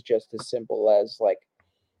it is just as simple as like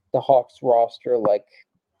the Hawks roster, like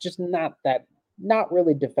just not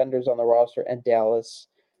really defenders on the roster, and Dallas,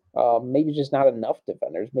 maybe just not enough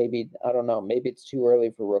defenders. Maybe I don't know. Maybe it's too early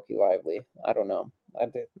for rookie Lively. I don't know.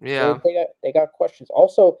 Yeah. They got questions.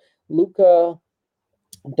 Also, Luca,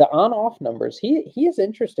 the on-off numbers. He is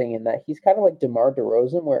interesting in that he's kind of like DeMar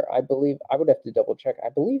DeRozan, where I believe I would have to double check. I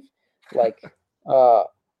believe like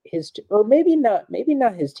or maybe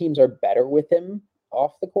not his teams are better with him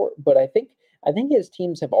off the court, but I think his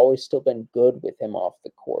teams have always still been good with him off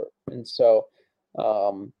the court, and so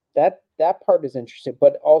that part is interesting.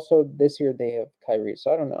 But also this year they have Kyrie,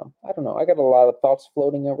 so I don't know. I got a lot of thoughts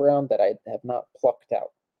floating around that I have not plucked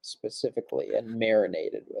out specifically and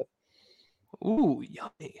marinated with. Ooh,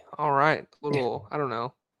 yummy. All right. I don't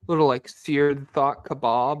know. Little like seared thought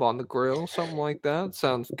kebab on the grill, something like that.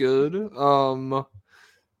 Sounds good.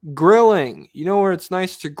 Grilling. You know where it's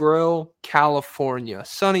nice to grill? California.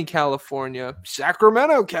 Sunny California.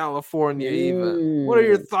 Sacramento, California, even. What are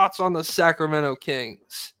your Mm, thoughts on the Sacramento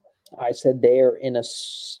Kings? I said they're in a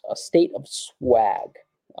state of swag.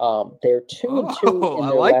 They're 2-2 Oh, in I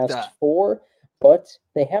their like last that. four, but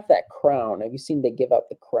they have that crown. Have you seen they give out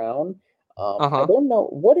the crown? I Uh-huh. don't know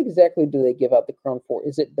what exactly do they give out the crown for.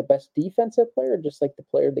 Is it the best defensive player, or just like the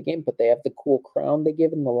player of the game? But they have the cool crown they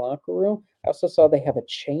give in the locker room. I also saw they have a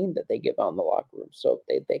chain that they give out in the locker room. So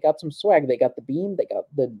they got some swag. They got the beam. They got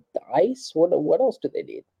the ice. What else do they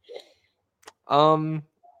need? Um,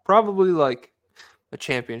 Probably like a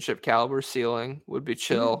championship caliber ceiling would be Mm,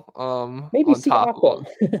 chill. maybe On top of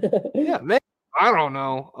Siakam. yeah, maybe, I don't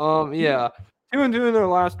know. Yeah, 2-2 in their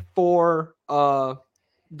last four.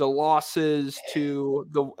 The losses to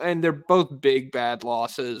and they're both big bad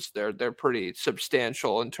losses. They're pretty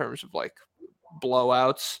substantial in terms of like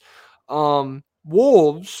blowouts.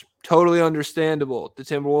 Wolves, totally understandable. The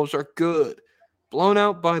Timberwolves are good. Blown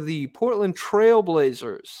out by the Portland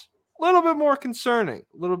Trailblazers. A little bit more concerning.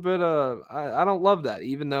 A little bit I don't love that,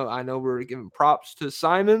 even though I know we're giving props to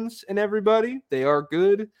Simons and everybody. They are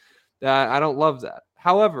good. I don't love that.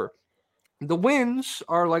 However, the wins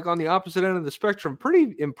are like on the opposite end of the spectrum.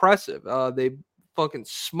 Pretty impressive. They fucking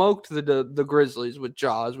smoked the Grizzlies with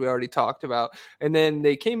Jaws, we already talked about, and then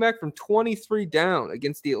they came back from 23 down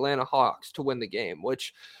against the Atlanta Hawks to win the game,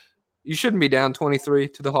 which you shouldn't be down 23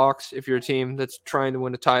 to the Hawks if you're a team that's trying to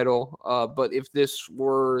win a title. But if this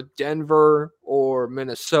were Denver or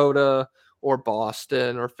Minnesota or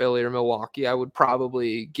Boston or Philly or Milwaukee, I would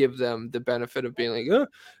probably give them the benefit of being like,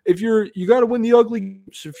 if you got to win the ugly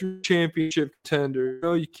games if you're a championship contender.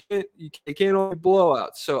 You can't only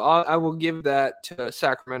blowouts. So I will give that to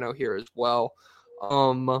Sacramento here as well.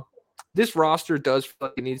 This roster does feel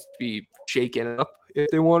like it needs to be shaken up if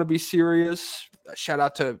they want to be serious. Shout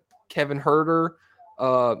out to Kevin Herter,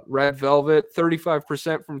 Red Velvet,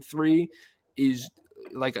 35% from three is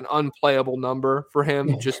like an unplayable number for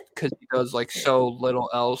him just because he does like so little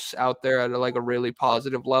else out there at like a really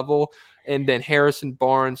positive level. And then Harrison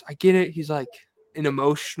Barnes, I get it. He's like an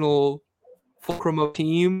emotional fulcrum of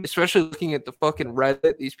team, especially looking at the fucking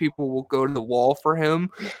Reddit. These people will go to the wall for him.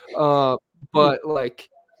 But like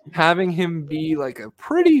having him be like a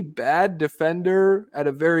pretty bad defender at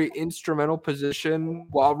a very instrumental position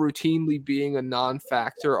while routinely being a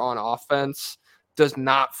non-factor on offense, does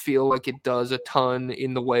not feel like it does a ton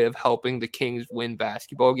in the way of helping the Kings win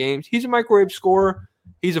basketball games. He's a microwave scorer.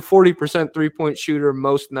 He's a 40% three-point shooter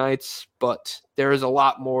most nights, but there is a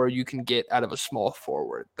lot more you can get out of a small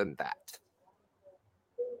forward than that.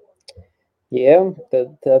 Yeah,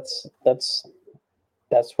 that's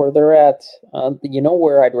where they're at.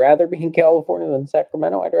 Where I'd rather be in California than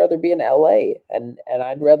Sacramento. I'd rather be in LA, and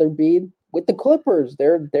I'd rather be with the Clippers.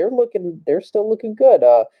 They're still looking good.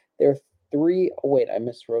 They're three. Oh, wait, I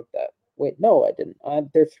miswrote that. Wait, no, I didn't.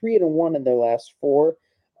 They're 3-1 in their last four.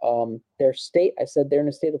 Their state. I said they're in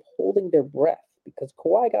a state of holding their breath because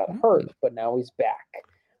Kawhi got hurt, but now he's back.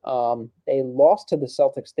 They lost to the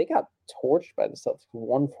Celtics. They got torched by the Celtics,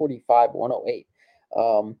 145-108.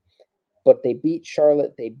 But they beat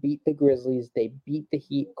Charlotte, they beat the Grizzlies, they beat the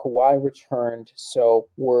Heat. Kawhi returned, so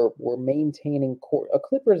we're maintaining course. A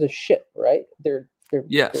Clipper is a ship, right? They're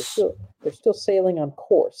still sailing on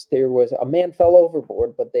course. There was a man fell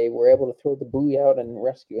overboard, but they were able to throw the buoy out and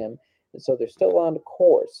rescue him. And so they're still on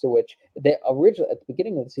course. So which they originally at the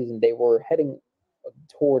beginning of the season they were heading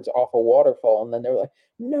towards off a waterfall, and then they were like,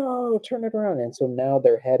 "No, turn it around." And so now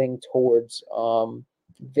they're heading towards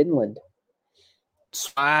Vinland.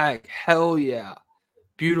 Swag, hell yeah.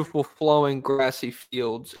 Beautiful flowing grassy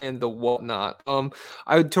fields and the whatnot.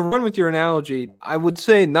 To run with your analogy, I would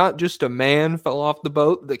say not just a man fell off the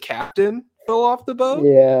boat, the captain fell off the boat.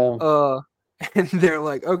 Yeah. And they're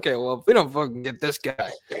like, okay, well, if we don't fucking get this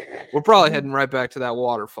guy, we're probably heading right back to that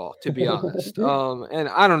waterfall, to be honest. And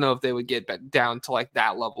I don't know if they would get back down to like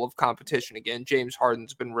that level of competition again. James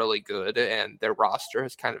Harden's been really good, and their roster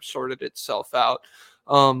has kind of sorted itself out.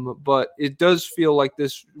 But it does feel like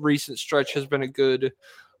this recent stretch has been a good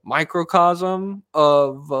microcosm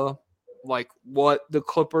of like what the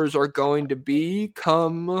Clippers are going to be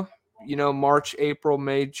come, March, April,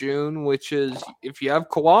 May, June, which is if you have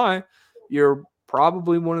Kawhi, you're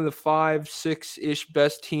probably one of the 5, 6-ish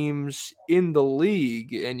best teams in the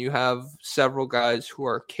league, and you have several guys who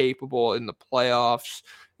are capable in the playoffs,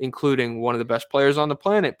 including one of the best players on the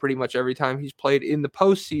planet pretty much every time he's played in the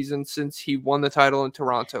postseason since he won the title in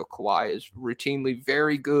Toronto. Kawhi is routinely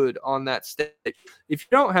very good on that stage. If you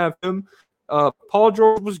don't have him, Paul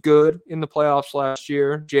George was good in the playoffs last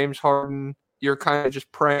year. James Harden, you're kind of just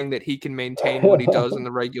praying that he can maintain what he does in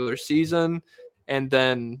the regular season. And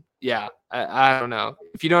then, yeah, I don't know.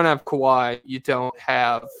 If you don't have Kawhi, you don't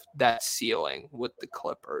have that ceiling with the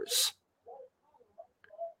Clippers.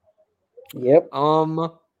 Yep.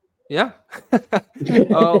 Yeah.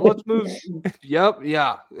 Let's move. Yep.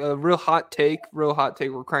 Yeah. Real hot take. We're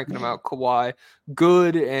cranking them out. Kawhi,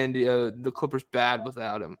 good, and the Clippers bad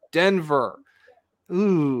without him. Denver.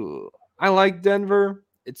 Ooh, I like Denver.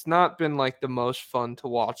 It's not been like the most fun to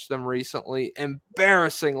watch them recently.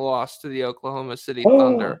 Embarrassing loss to the Oklahoma City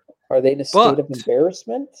Thunder. Are they in a state of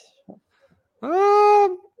embarrassment?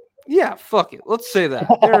 Yeah, fuck it. Let's say that.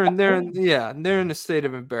 They're in a state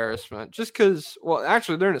of embarrassment. Just because, well,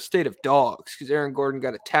 actually, they're in a state of dogs because Aaron Gordon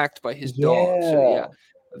got attacked by his dog. So yeah,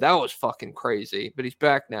 that was fucking crazy. But he's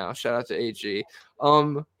back now. Shout out to AG.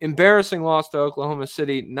 Embarrassing loss to Oklahoma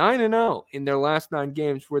City. 9-0 in their last 9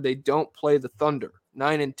 games where they don't play the Thunder.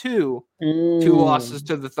 9-2, 2 losses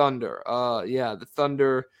to the Thunder. The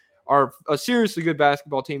Thunder are a seriously good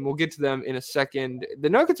basketball team. We'll get to them in a second. The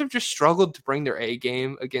Nuggets have just struggled to bring their A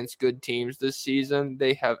game against good teams this season.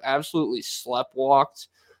 They have absolutely sleptwalked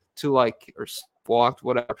to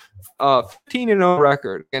whatever. 15-0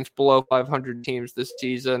 record against below 500 teams this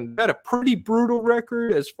season. They had a pretty brutal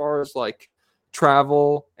record as far as like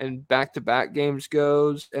travel and back-to-back games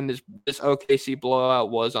goes. And this OKC blowout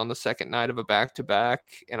was on the second night of a back-to-back.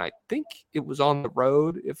 And I think it was on the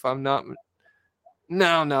road, if I'm not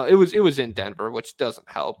No, it was in Denver, which doesn't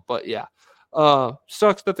help. But yeah,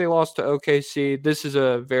 sucks that they lost to OKC. This is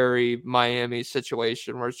a very Miami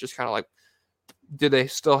situation where it's just kind of like, do they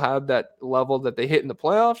still have that level that they hit in the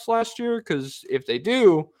playoffs last year? Because if they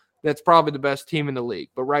do, that's probably the best team in the league.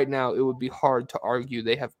 But right now, it would be hard to argue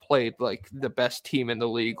they have played like the best team in the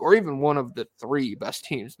league, or even one of the 3 best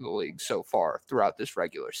teams in the league so far throughout this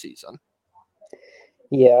regular season.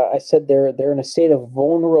 Yeah, I said they're in a state of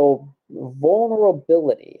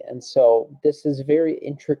vulnerability, and so this is very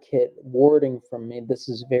intricate wording from me. This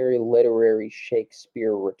is very literary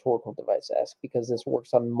Shakespeare rhetorical device-esque because this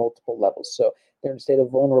works on multiple levels. So they're in a state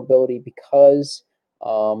of vulnerability because,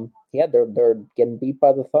 they're getting beat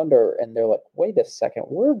by the Thunder, and they're like, wait a second,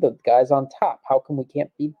 we're the guys on top. How come we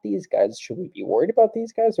can't beat these guys? Should we be worried about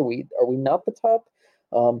these guys? Are we not the top?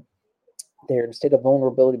 They're in a state of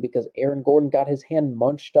vulnerability because Aaron Gordon got his hand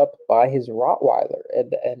munched up by his Rottweiler.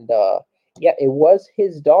 And it was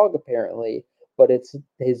his dog apparently, but it's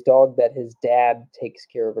his dog that his dad takes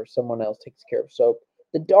care of or someone else takes care of. So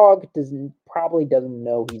the dog probably doesn't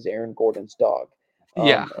know he's Aaron Gordon's dog.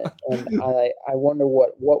 Yeah. And I wonder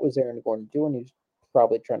what was Aaron Gordon doing. He was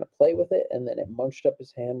probably trying to play with it, and then it munched up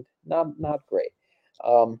his hand. Not great.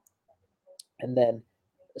 And then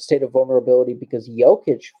a state of vulnerability because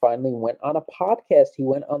Jokic finally went on a podcast. He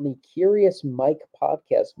went on the Curious Mike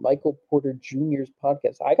podcast, Michael Porter Jr.'s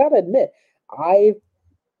podcast. I gotta admit, I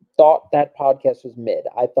thought that podcast was mid.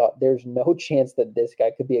 I thought there's no chance that this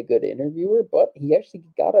guy could be a good interviewer, but he actually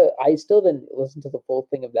I still didn't listen to the full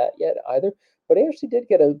thing of that yet either, but he actually did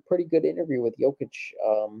get a pretty good interview with Jokic.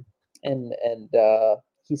 And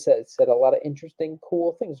he said a lot of interesting,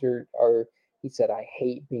 cool things. He said, I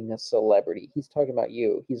hate being a celebrity. He's talking about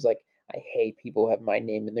you. He's like, I hate people who have my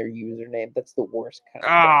name in their username. That's the worst kind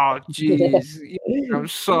of Oh, jeez. I'm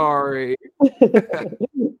sorry.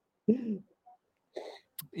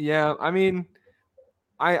 Yeah, I mean,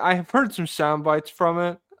 I have heard some sound bites from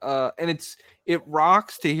it, and it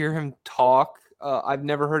rocks to hear him talk. I've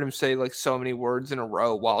never heard him say like so many words in a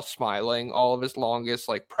row while smiling. All of his longest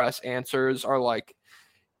like press answers are like,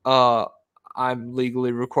 I'm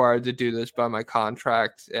legally required to do this by my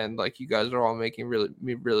contract, and like you guys are all making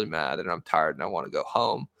me really mad, and I'm tired and I want to go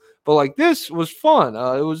home. But like this was fun.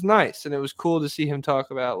 It was nice, and it was cool to see him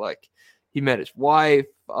talk about like he met his wife.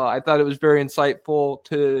 I thought it was very insightful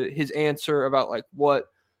to his answer about like what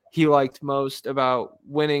he liked most about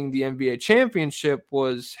winning the NBA championship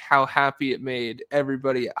was how happy it made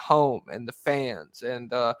everybody at home and the fans.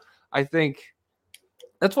 And I think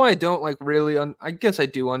that's why I don't like really. I guess I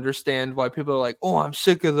do understand why people are like, "Oh, I'm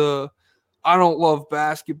sick of the I don't love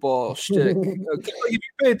basketball shtick." Like, if you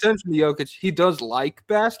pay attention to Jokic, he does like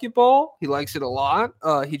basketball. He likes it a lot.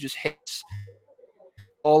 He just hates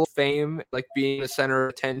all the fame, like being the center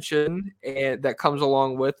of attention, and that comes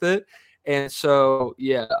along with it. And so,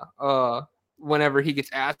 yeah, whenever he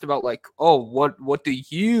gets asked about like, "Oh, what do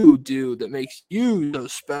you do that makes you so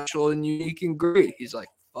special and unique and great?" He's like,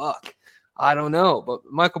 "Fuck, I don't know." But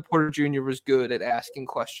Michael Porter Jr. was good at asking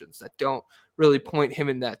questions that don't really point him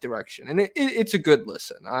in that direction, and it's a good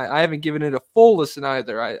listen. I haven't given it a full listen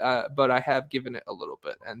either, but I have given it a little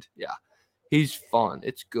bit, and yeah, he's fun.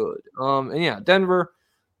 It's good. And yeah, Denver.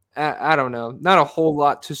 I don't know. Not a whole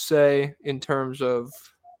lot to say in terms of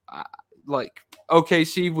like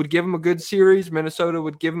OKC would give him a good series. Minnesota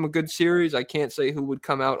would give him a good series. I can't say who would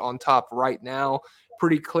come out on top right now.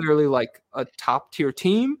 Pretty clearly like a top tier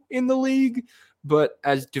team in the league. But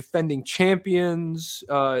as defending champions,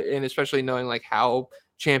 and especially knowing like how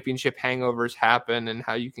championship hangovers happen and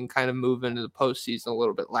how you can kind of move into the postseason a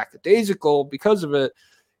little bit lackadaisical because of it,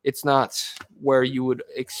 it's not where you would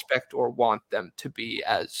expect or want them to be.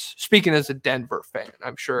 As speaking as a Denver fan,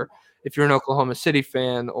 I'm sure if you're an Oklahoma City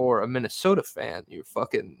fan or a Minnesota fan, you're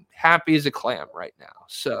fucking happy as a clam right now.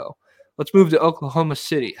 So let's move to Oklahoma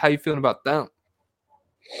City. How you feeling about them?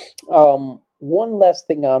 One last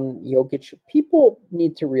thing on Jokic. People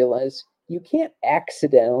need to realize you can't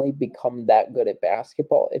accidentally become that good at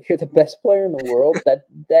basketball. If you're the best player in the world,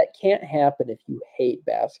 that can't happen if you hate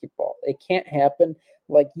basketball. It can't happen.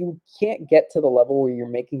 Like you can't get to the level where you're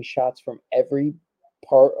making shots from every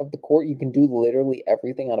part of the court. You can do literally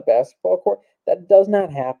everything on a basketball court. That does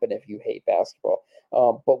not happen if you hate basketball.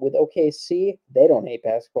 But with OKC, they don't hate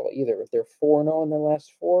basketball either. They're 4-0 in their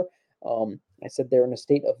last four. I said they're in a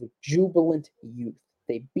state of jubilant youth.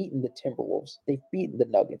 They've beaten the Timberwolves. They've beaten the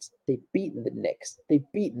Nuggets. They've beaten the Knicks. They've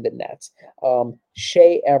beaten the Nets.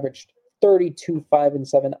 Shea averaged 32, 5, and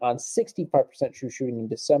 7 on 65% true shooting in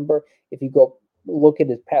December. If you go look at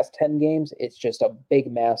his past 10 games, it's just a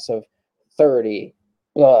big mass of 30,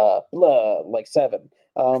 blah, blah, like 7.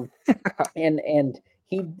 And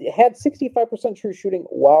he had 65% true shooting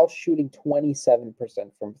while shooting 27%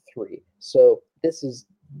 from 3. So this is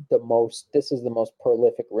the most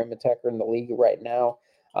prolific rim attacker in the league right now.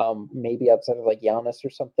 Maybe outside of like Giannis or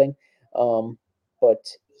something.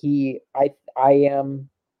 But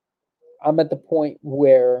I'm at the point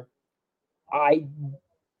where I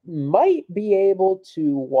might be able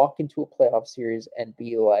to walk into a playoff series and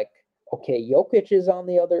be like, okay, Jokic is on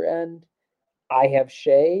the other end. I have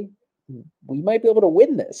Shea. We might be able to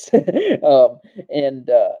win this.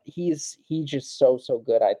 He's just so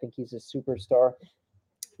good. I think he's a superstar.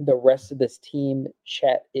 The rest of this team,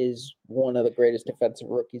 Chet is one of the greatest defensive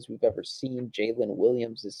rookies we've ever seen. Jalen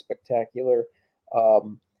Williams is spectacular.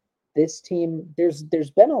 This team, there's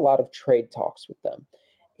been a lot of trade talks with them,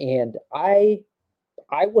 and I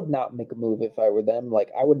would not make a move if I were them.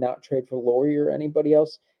 Like I would not trade for Laurie or anybody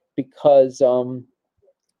else because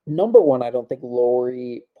number one, I don't think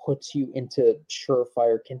Lowry puts you into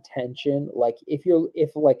surefire contention. Like if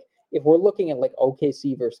we're looking at like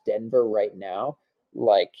OKC versus Denver right now,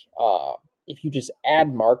 like if you just add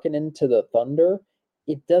Markkanen to the Thunder,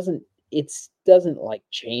 it doesn't like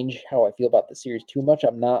change how I feel about the series too much.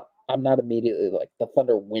 I'm not immediately like the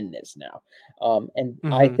Thunder win this now. And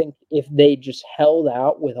I Mm-hmm. think if they just held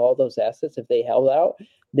out with all those assets, if they held out,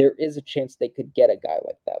 there is a chance they could get a guy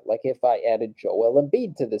like that. Like if I added Joel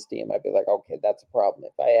Embiid to this team, I'd be like, okay, that's a problem.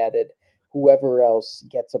 If I added whoever else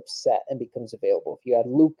gets upset and becomes available, if you add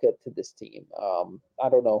Luca to this team, I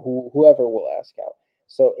don't know whoever will ask out.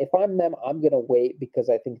 So if I'm them, I'm gonna wait because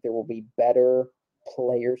I think there will be better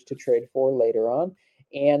players to trade for later on.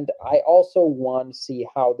 And I also want to see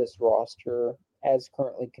how this roster, as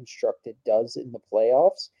currently constructed, does in the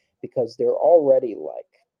playoffs because they're already like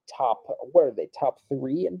top what are they top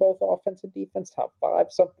three in both offense and defense, top five,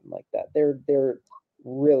 something like that. They're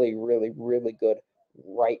really really good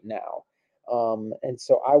right now. And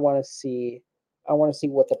so I want to see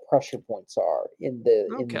what the pressure points are in the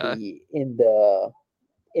in Okay. the in the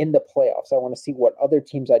in the playoffs. I want to see what other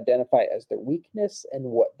teams identify as their weakness and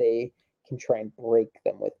what they can try and break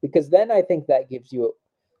them with, because then I think that gives you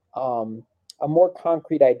um, a more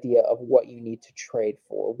concrete idea of what you need to trade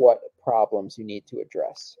for, what problems you need to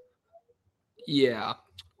address. Yeah.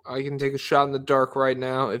 I can take a shot in the dark right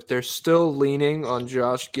now. If they're still leaning on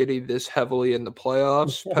Josh Giddey this heavily in the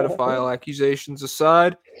playoffs, pedophile accusations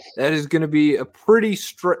aside, that is going to be a pretty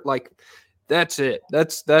strict. Like, that's it.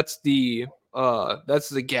 That's the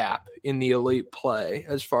gap in the elite play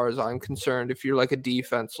as far as I'm concerned. If you're like a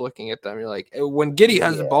defense looking at them, you're like, when Giddey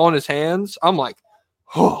has the Yeah. ball in his hands, I'm like,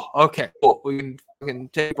 oh, okay, cool. We can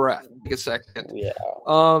take a breath, take a second. Yeah.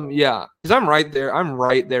 Yeah, because I'm right there. I'm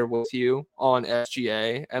right there with you on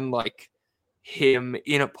SGA and like him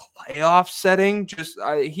in a playoff setting.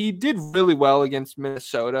 He did really well against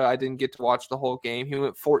Minnesota. I didn't get to watch the whole game. He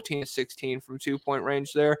went 14 to 16 from 2-point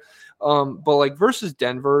range there. But like versus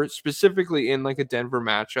Denver, specifically in like a Denver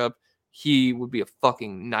matchup, he would be a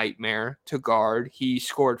fucking nightmare to guard. He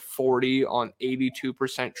scored 40 on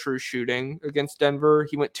 82% true shooting against Denver.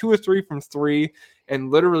 He went 2 or 3 from 3,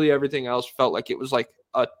 and literally everything else felt like it was like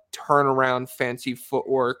a turnaround, fancy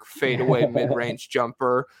footwork, fadeaway mid-range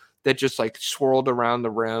jumper that just like swirled around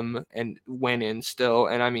the rim and went in still.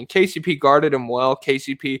 And I mean, KCP guarded him well.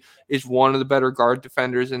 KCP is one of the better guard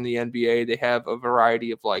defenders in the NBA. They have a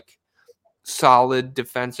variety of like solid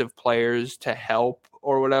defensive players to help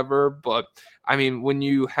or whatever. But I mean, when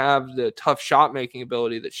you have the tough shot making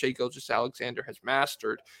ability that Shai Gilgeous-Alexander has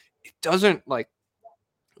mastered, it doesn't like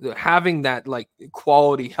having that like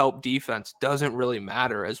quality help defense doesn't really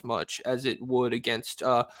matter as much as it would against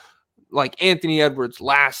like Anthony Edwards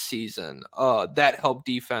last season. That help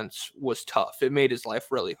defense was tough. It made his life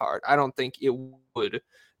really hard. I don't think it would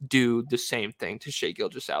do the same thing to Shai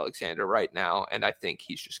Gilgeous-Alexander right now, and I think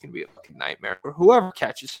he's just going to be a fucking nightmare for whoever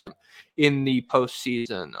catches him in the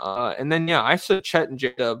postseason. And then yeah, I said Chet and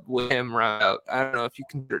J-Dub with him round out. I don't know if you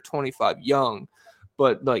consider 25 young,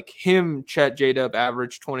 but like him, Chet, J-Dub,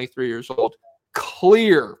 average 23 years old,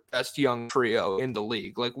 clear best young trio in the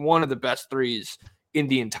league, like one of the best threes in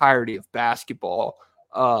the entirety of basketball.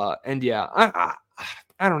 And yeah,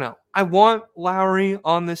 I don't know. I want Lowry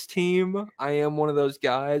on this team. I am one of those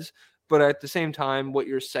guys, but at the same time, what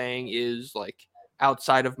you're saying is like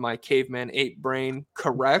outside of my caveman ape brain,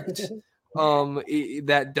 correct.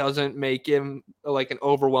 That doesn't make him like an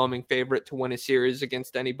overwhelming favorite to win a series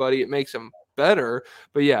against anybody. It makes him better,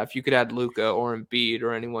 but yeah, if you could add Luca or Embiid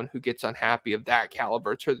or anyone who gets unhappy of that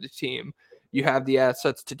caliber to the team, you have the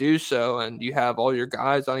assets to do so, and you have all your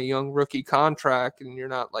guys on a young rookie contract, and you're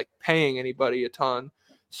not like paying anybody a ton.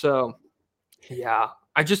 So yeah,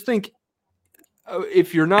 I just think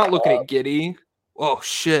if you're not looking at Giddey, oh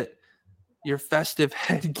shit, your festive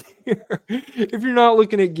headgear. If you're not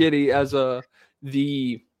looking at Giddey as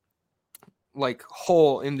the like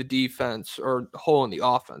hole in the defense or hole in the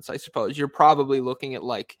offense, I suppose you're probably looking at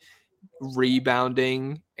like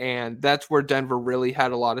rebounding, and that's where Denver really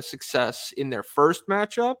had a lot of success in their first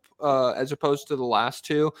matchup, as opposed to the last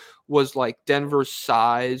two. Was like Denver's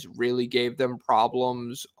size really gave them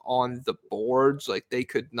problems on the boards. Like they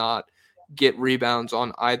could not get rebounds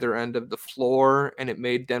on either end of the floor, and it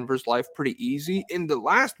made Denver's life pretty easy. In the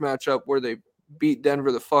last matchup where they beat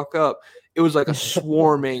Denver the fuck up, it was like a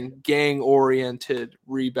swarming, gang oriented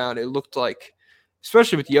rebound. It looked like,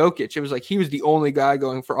 especially with Jokic, it was like he was the only guy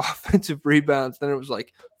going for offensive rebounds. Then it was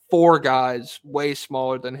like four guys way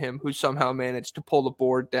smaller than him who somehow managed to pull the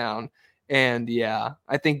board down. And yeah,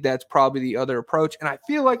 I think that's probably the other approach. And I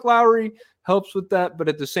feel like Lowry helps with that. But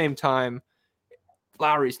at the same time,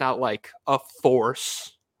 Lowry's not like a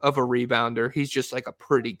force of a rebounder. He's just like a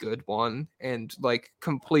pretty good one, and like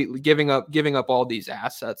completely giving up all these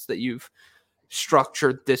assets that you've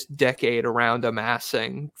structured this decade around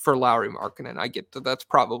amassing for Lauri Markkanen. I get that that's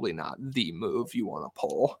probably not the move you want to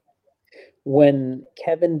pull. When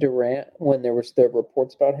Kevin Durant, when there was the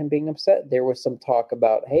reports about him being upset, there was some talk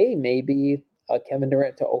about, hey, maybe Kevin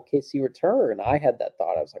Durant to OKC return. I had that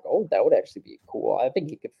thought. I was like, oh, that would actually be cool. I think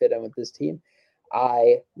he could fit in with this team.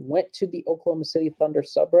 I went to the Oklahoma City Thunder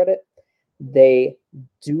subreddit. They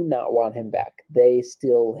do not want him back. They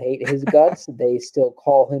still hate his guts. They still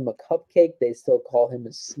call him a cupcake. They still call him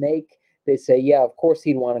a snake. They say, yeah, of course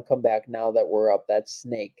he'd want to come back now that we're up. That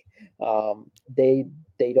snake. They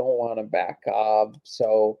don't want him back.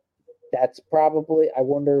 So that's probably, I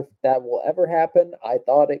wonder if that will ever happen. I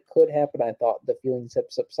thought it could happen. I thought the feelings have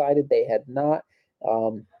subsided. They had not.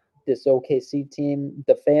 This OKC team,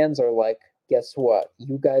 the fans are like, guess what?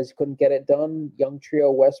 You guys couldn't get it done. Young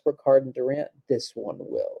trio, Westbrook, Harden, Durant. This one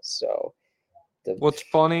will. So, what's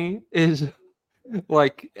funny is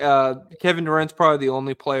like Kevin Durant's probably the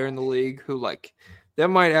only player in the league who like that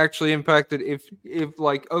might actually impact it if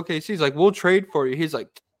like OKC's like, we'll trade for you. He's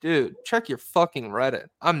like, dude, check your fucking Reddit.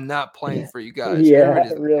 I'm not playing for you guys. yeah,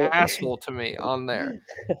 Everybody's an really. asshole to me on there.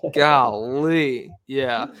 Golly.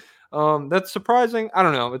 Yeah. That's surprising. I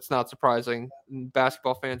don't know. It's not surprising.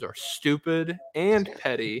 Basketball fans are stupid and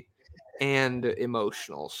petty and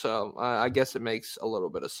emotional. So I guess it makes a little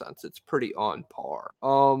bit of sense. It's pretty on par.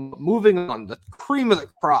 Moving on, the cream of the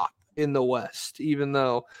crop in the West, even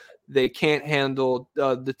though they can't handle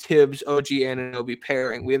the Tibbs, OG Anunoby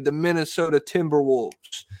pairing. We have the Minnesota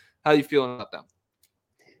Timberwolves. How are you feeling about them?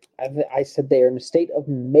 I said they are in a state of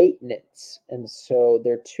maintenance, and so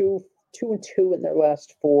they're 2-2 in their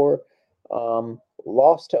last four.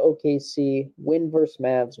 Lost to OKC, win versus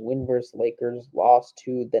Mavs, win versus Lakers, lost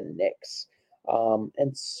to the Knicks.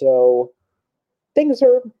 And so things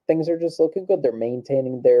are just looking good. They're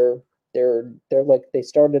maintaining they're like they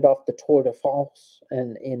started off the Tour de France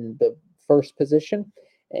and in the first position,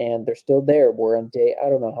 and they're still there. We're on day, I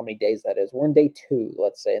don't know how many days that is. We're in day 2,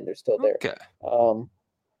 let's say, and they're still there. Okay.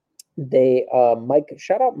 They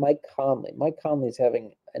shout out Mike Conley. Mike Conley's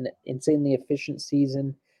having an insanely efficient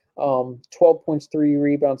season. 12 points, 3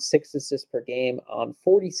 rebounds, 6 assists per game on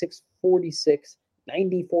 46, 46,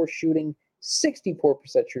 94 shooting,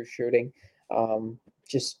 64% true shooting.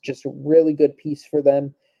 Just a really good piece for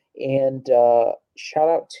them. And shout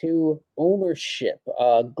out to ownership.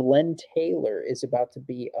 Glenn Taylor is about to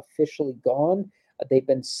be officially gone. They've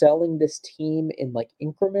been selling this team in like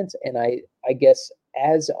increments, and I guess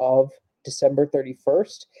as of December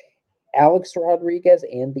 31st, Alex Rodriguez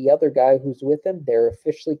and the other guy who's with him, they're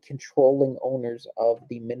officially controlling owners of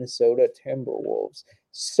the Minnesota Timberwolves.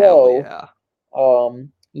 So, yeah.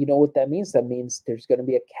 You know what that means? That means there's going to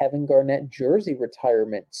be a Kevin Garnett jersey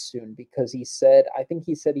retirement soon, because I think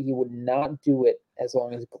he said he would not do it as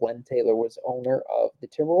long as Glenn Taylor was owner of the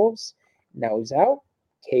Timberwolves. Now he's out.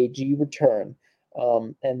 KG return.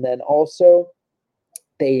 And then also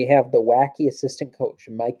they have the wacky assistant coach,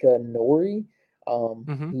 Micah Nori.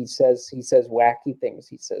 He says wacky things.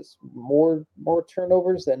 He says more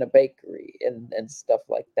turnovers than a bakery and stuff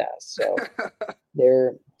like that. So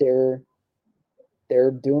they're doing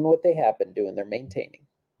what they have been doing. They're maintaining.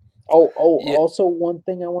 Yeah. Also one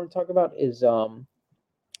thing I want to talk about is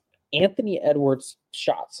Anthony Edwards'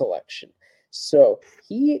 shot selection. So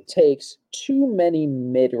he takes too many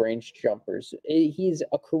mid-range jumpers. He's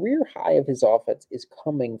a career high of his offense is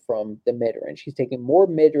coming from the mid-range. He's taking more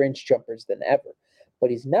mid-range jumpers than ever, but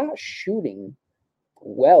he's not shooting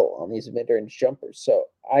well on these mid-range jumpers. So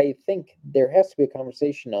I think there has to be a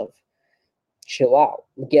conversation of chill out,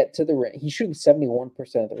 get to the rim. He's shooting 71%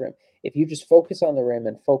 of the rim. If you just focus on the rim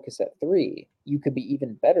and focus at 3, you could be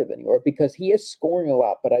even better than you are, because he is scoring a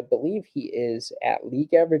lot, but I believe he is at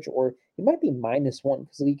league average, or he might be -1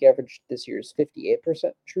 because league average this year is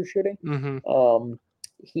 58% true shooting. The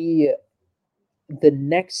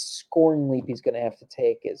next scoring leap he's going to have to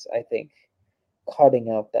take is, I think, cutting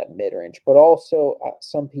out that mid-range. But also,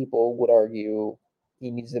 some people would argue he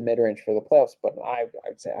needs the mid-range for the playoffs, but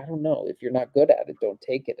I'd say, I don't know. If you're not good at it, don't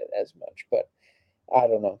take it as much. But I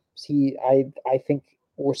don't know. I think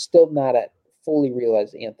we're still not at fully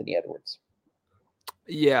realized Anthony Edwards.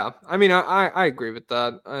 Yeah, I mean, I agree with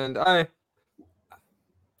that, and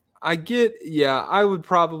I get, yeah, I would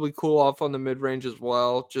probably cool off on the mid-range as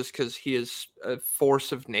well, just because he is a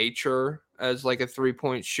force of nature as like a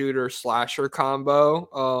 3-point shooter slasher combo.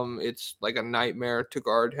 It's like a nightmare to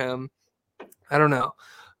guard him. I don't know.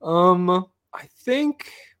 I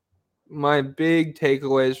think my big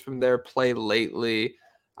takeaways from their play lately,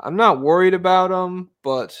 I'm not worried about them,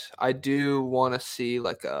 but I do want to see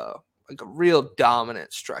like a real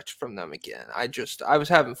dominant stretch from them again. I was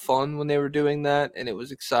having fun when they were doing that, and it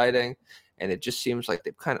was exciting, and it just seems like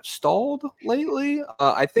they've kind of stalled lately.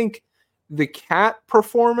 I think the Cat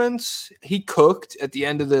performance, he cooked at the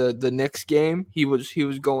end of the Knicks game. He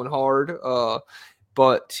was going hard.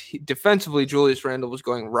 But defensively, Julius Randle was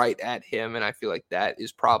going right at him, and I feel like that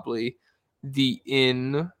is probably the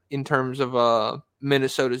in terms of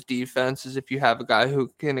Minnesota's defense, is if you have a guy who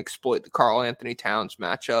can exploit the Karl Anthony Towns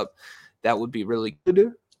matchup, that would be really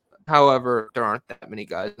good. However, there aren't that many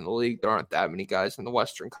guys in the league. There aren't that many guys in the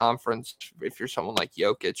Western Conference. If you're someone like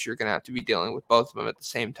Jokic, you're going to have to be dealing with both of them at the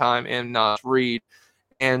same time, and not Reed.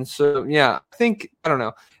 And so, yeah, I don't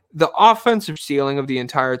know. The offensive ceiling of the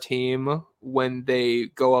entire team when they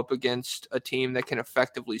go up against a team that can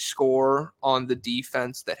effectively score on the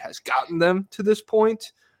defense that has gotten them to this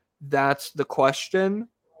point, that's the question.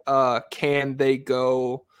 Can they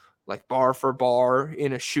go like bar for bar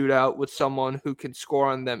in a shootout with someone who can score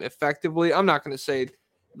on them effectively? I'm not going to say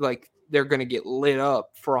like they're going to get lit up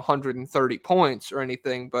for 130 points or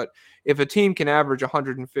anything, but if a team can average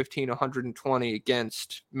 115, 120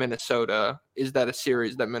 against Minnesota, is that a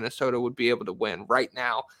series that Minnesota would be able to win right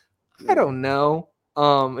now? I don't know.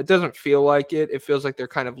 It doesn't feel like it. It feels like they're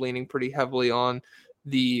kind of leaning pretty heavily on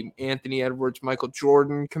the Anthony Edwards, Michael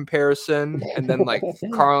Jordan comparison, and then like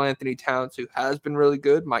Karl Anthony Towns, who has been really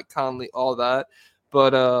good, Mike Conley, all that.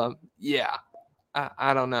 But yeah,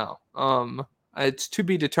 I don't know. It's to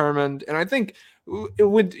be determined, and I think it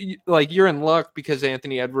would, like, you're in luck because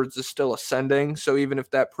Anthony Edwards is still ascending. So even if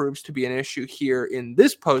that proves to be an issue here in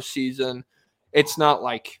this postseason, it's not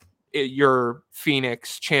like your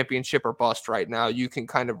Phoenix championship or bust right now. You can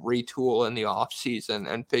kind of retool in the off season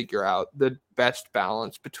and figure out the best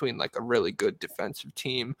balance between like a really good defensive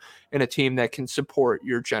team and a team that can support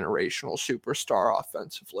your generational superstar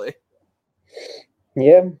offensively.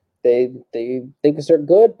 Yeah, they think they're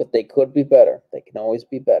good, but they could be better. They can always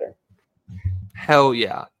be better. Hell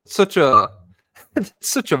yeah. Such a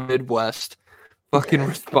Midwest fucking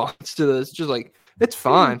response to this. Just like, it's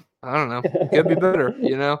fine. I don't know. Could be better,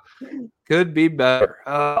 Could be better.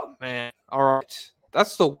 Oh, man. All right.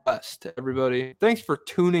 That's the West, everybody. Thanks for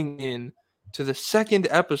tuning in to the second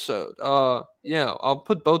episode. I'll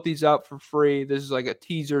put both these out for free. This is like a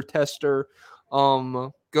teaser tester.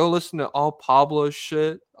 Go listen to all Pablo's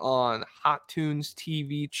shit on Hot Tunes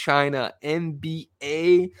TV China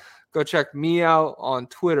NBA. Go check me out on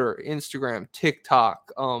Twitter, Instagram,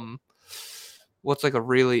 TikTok. What's like a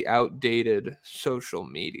really outdated social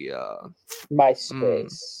media?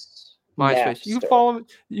 MySpace. MySpace.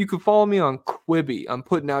 You can follow me on Quibi. I'm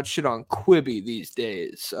putting out shit on Quibi these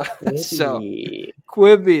days. So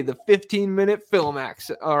Quibi, the 15-minute film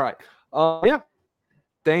accent. All right. Yeah.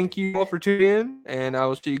 Thank you all for tuning in, and I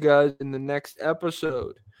will see you guys in the next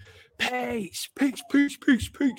episode. Peace.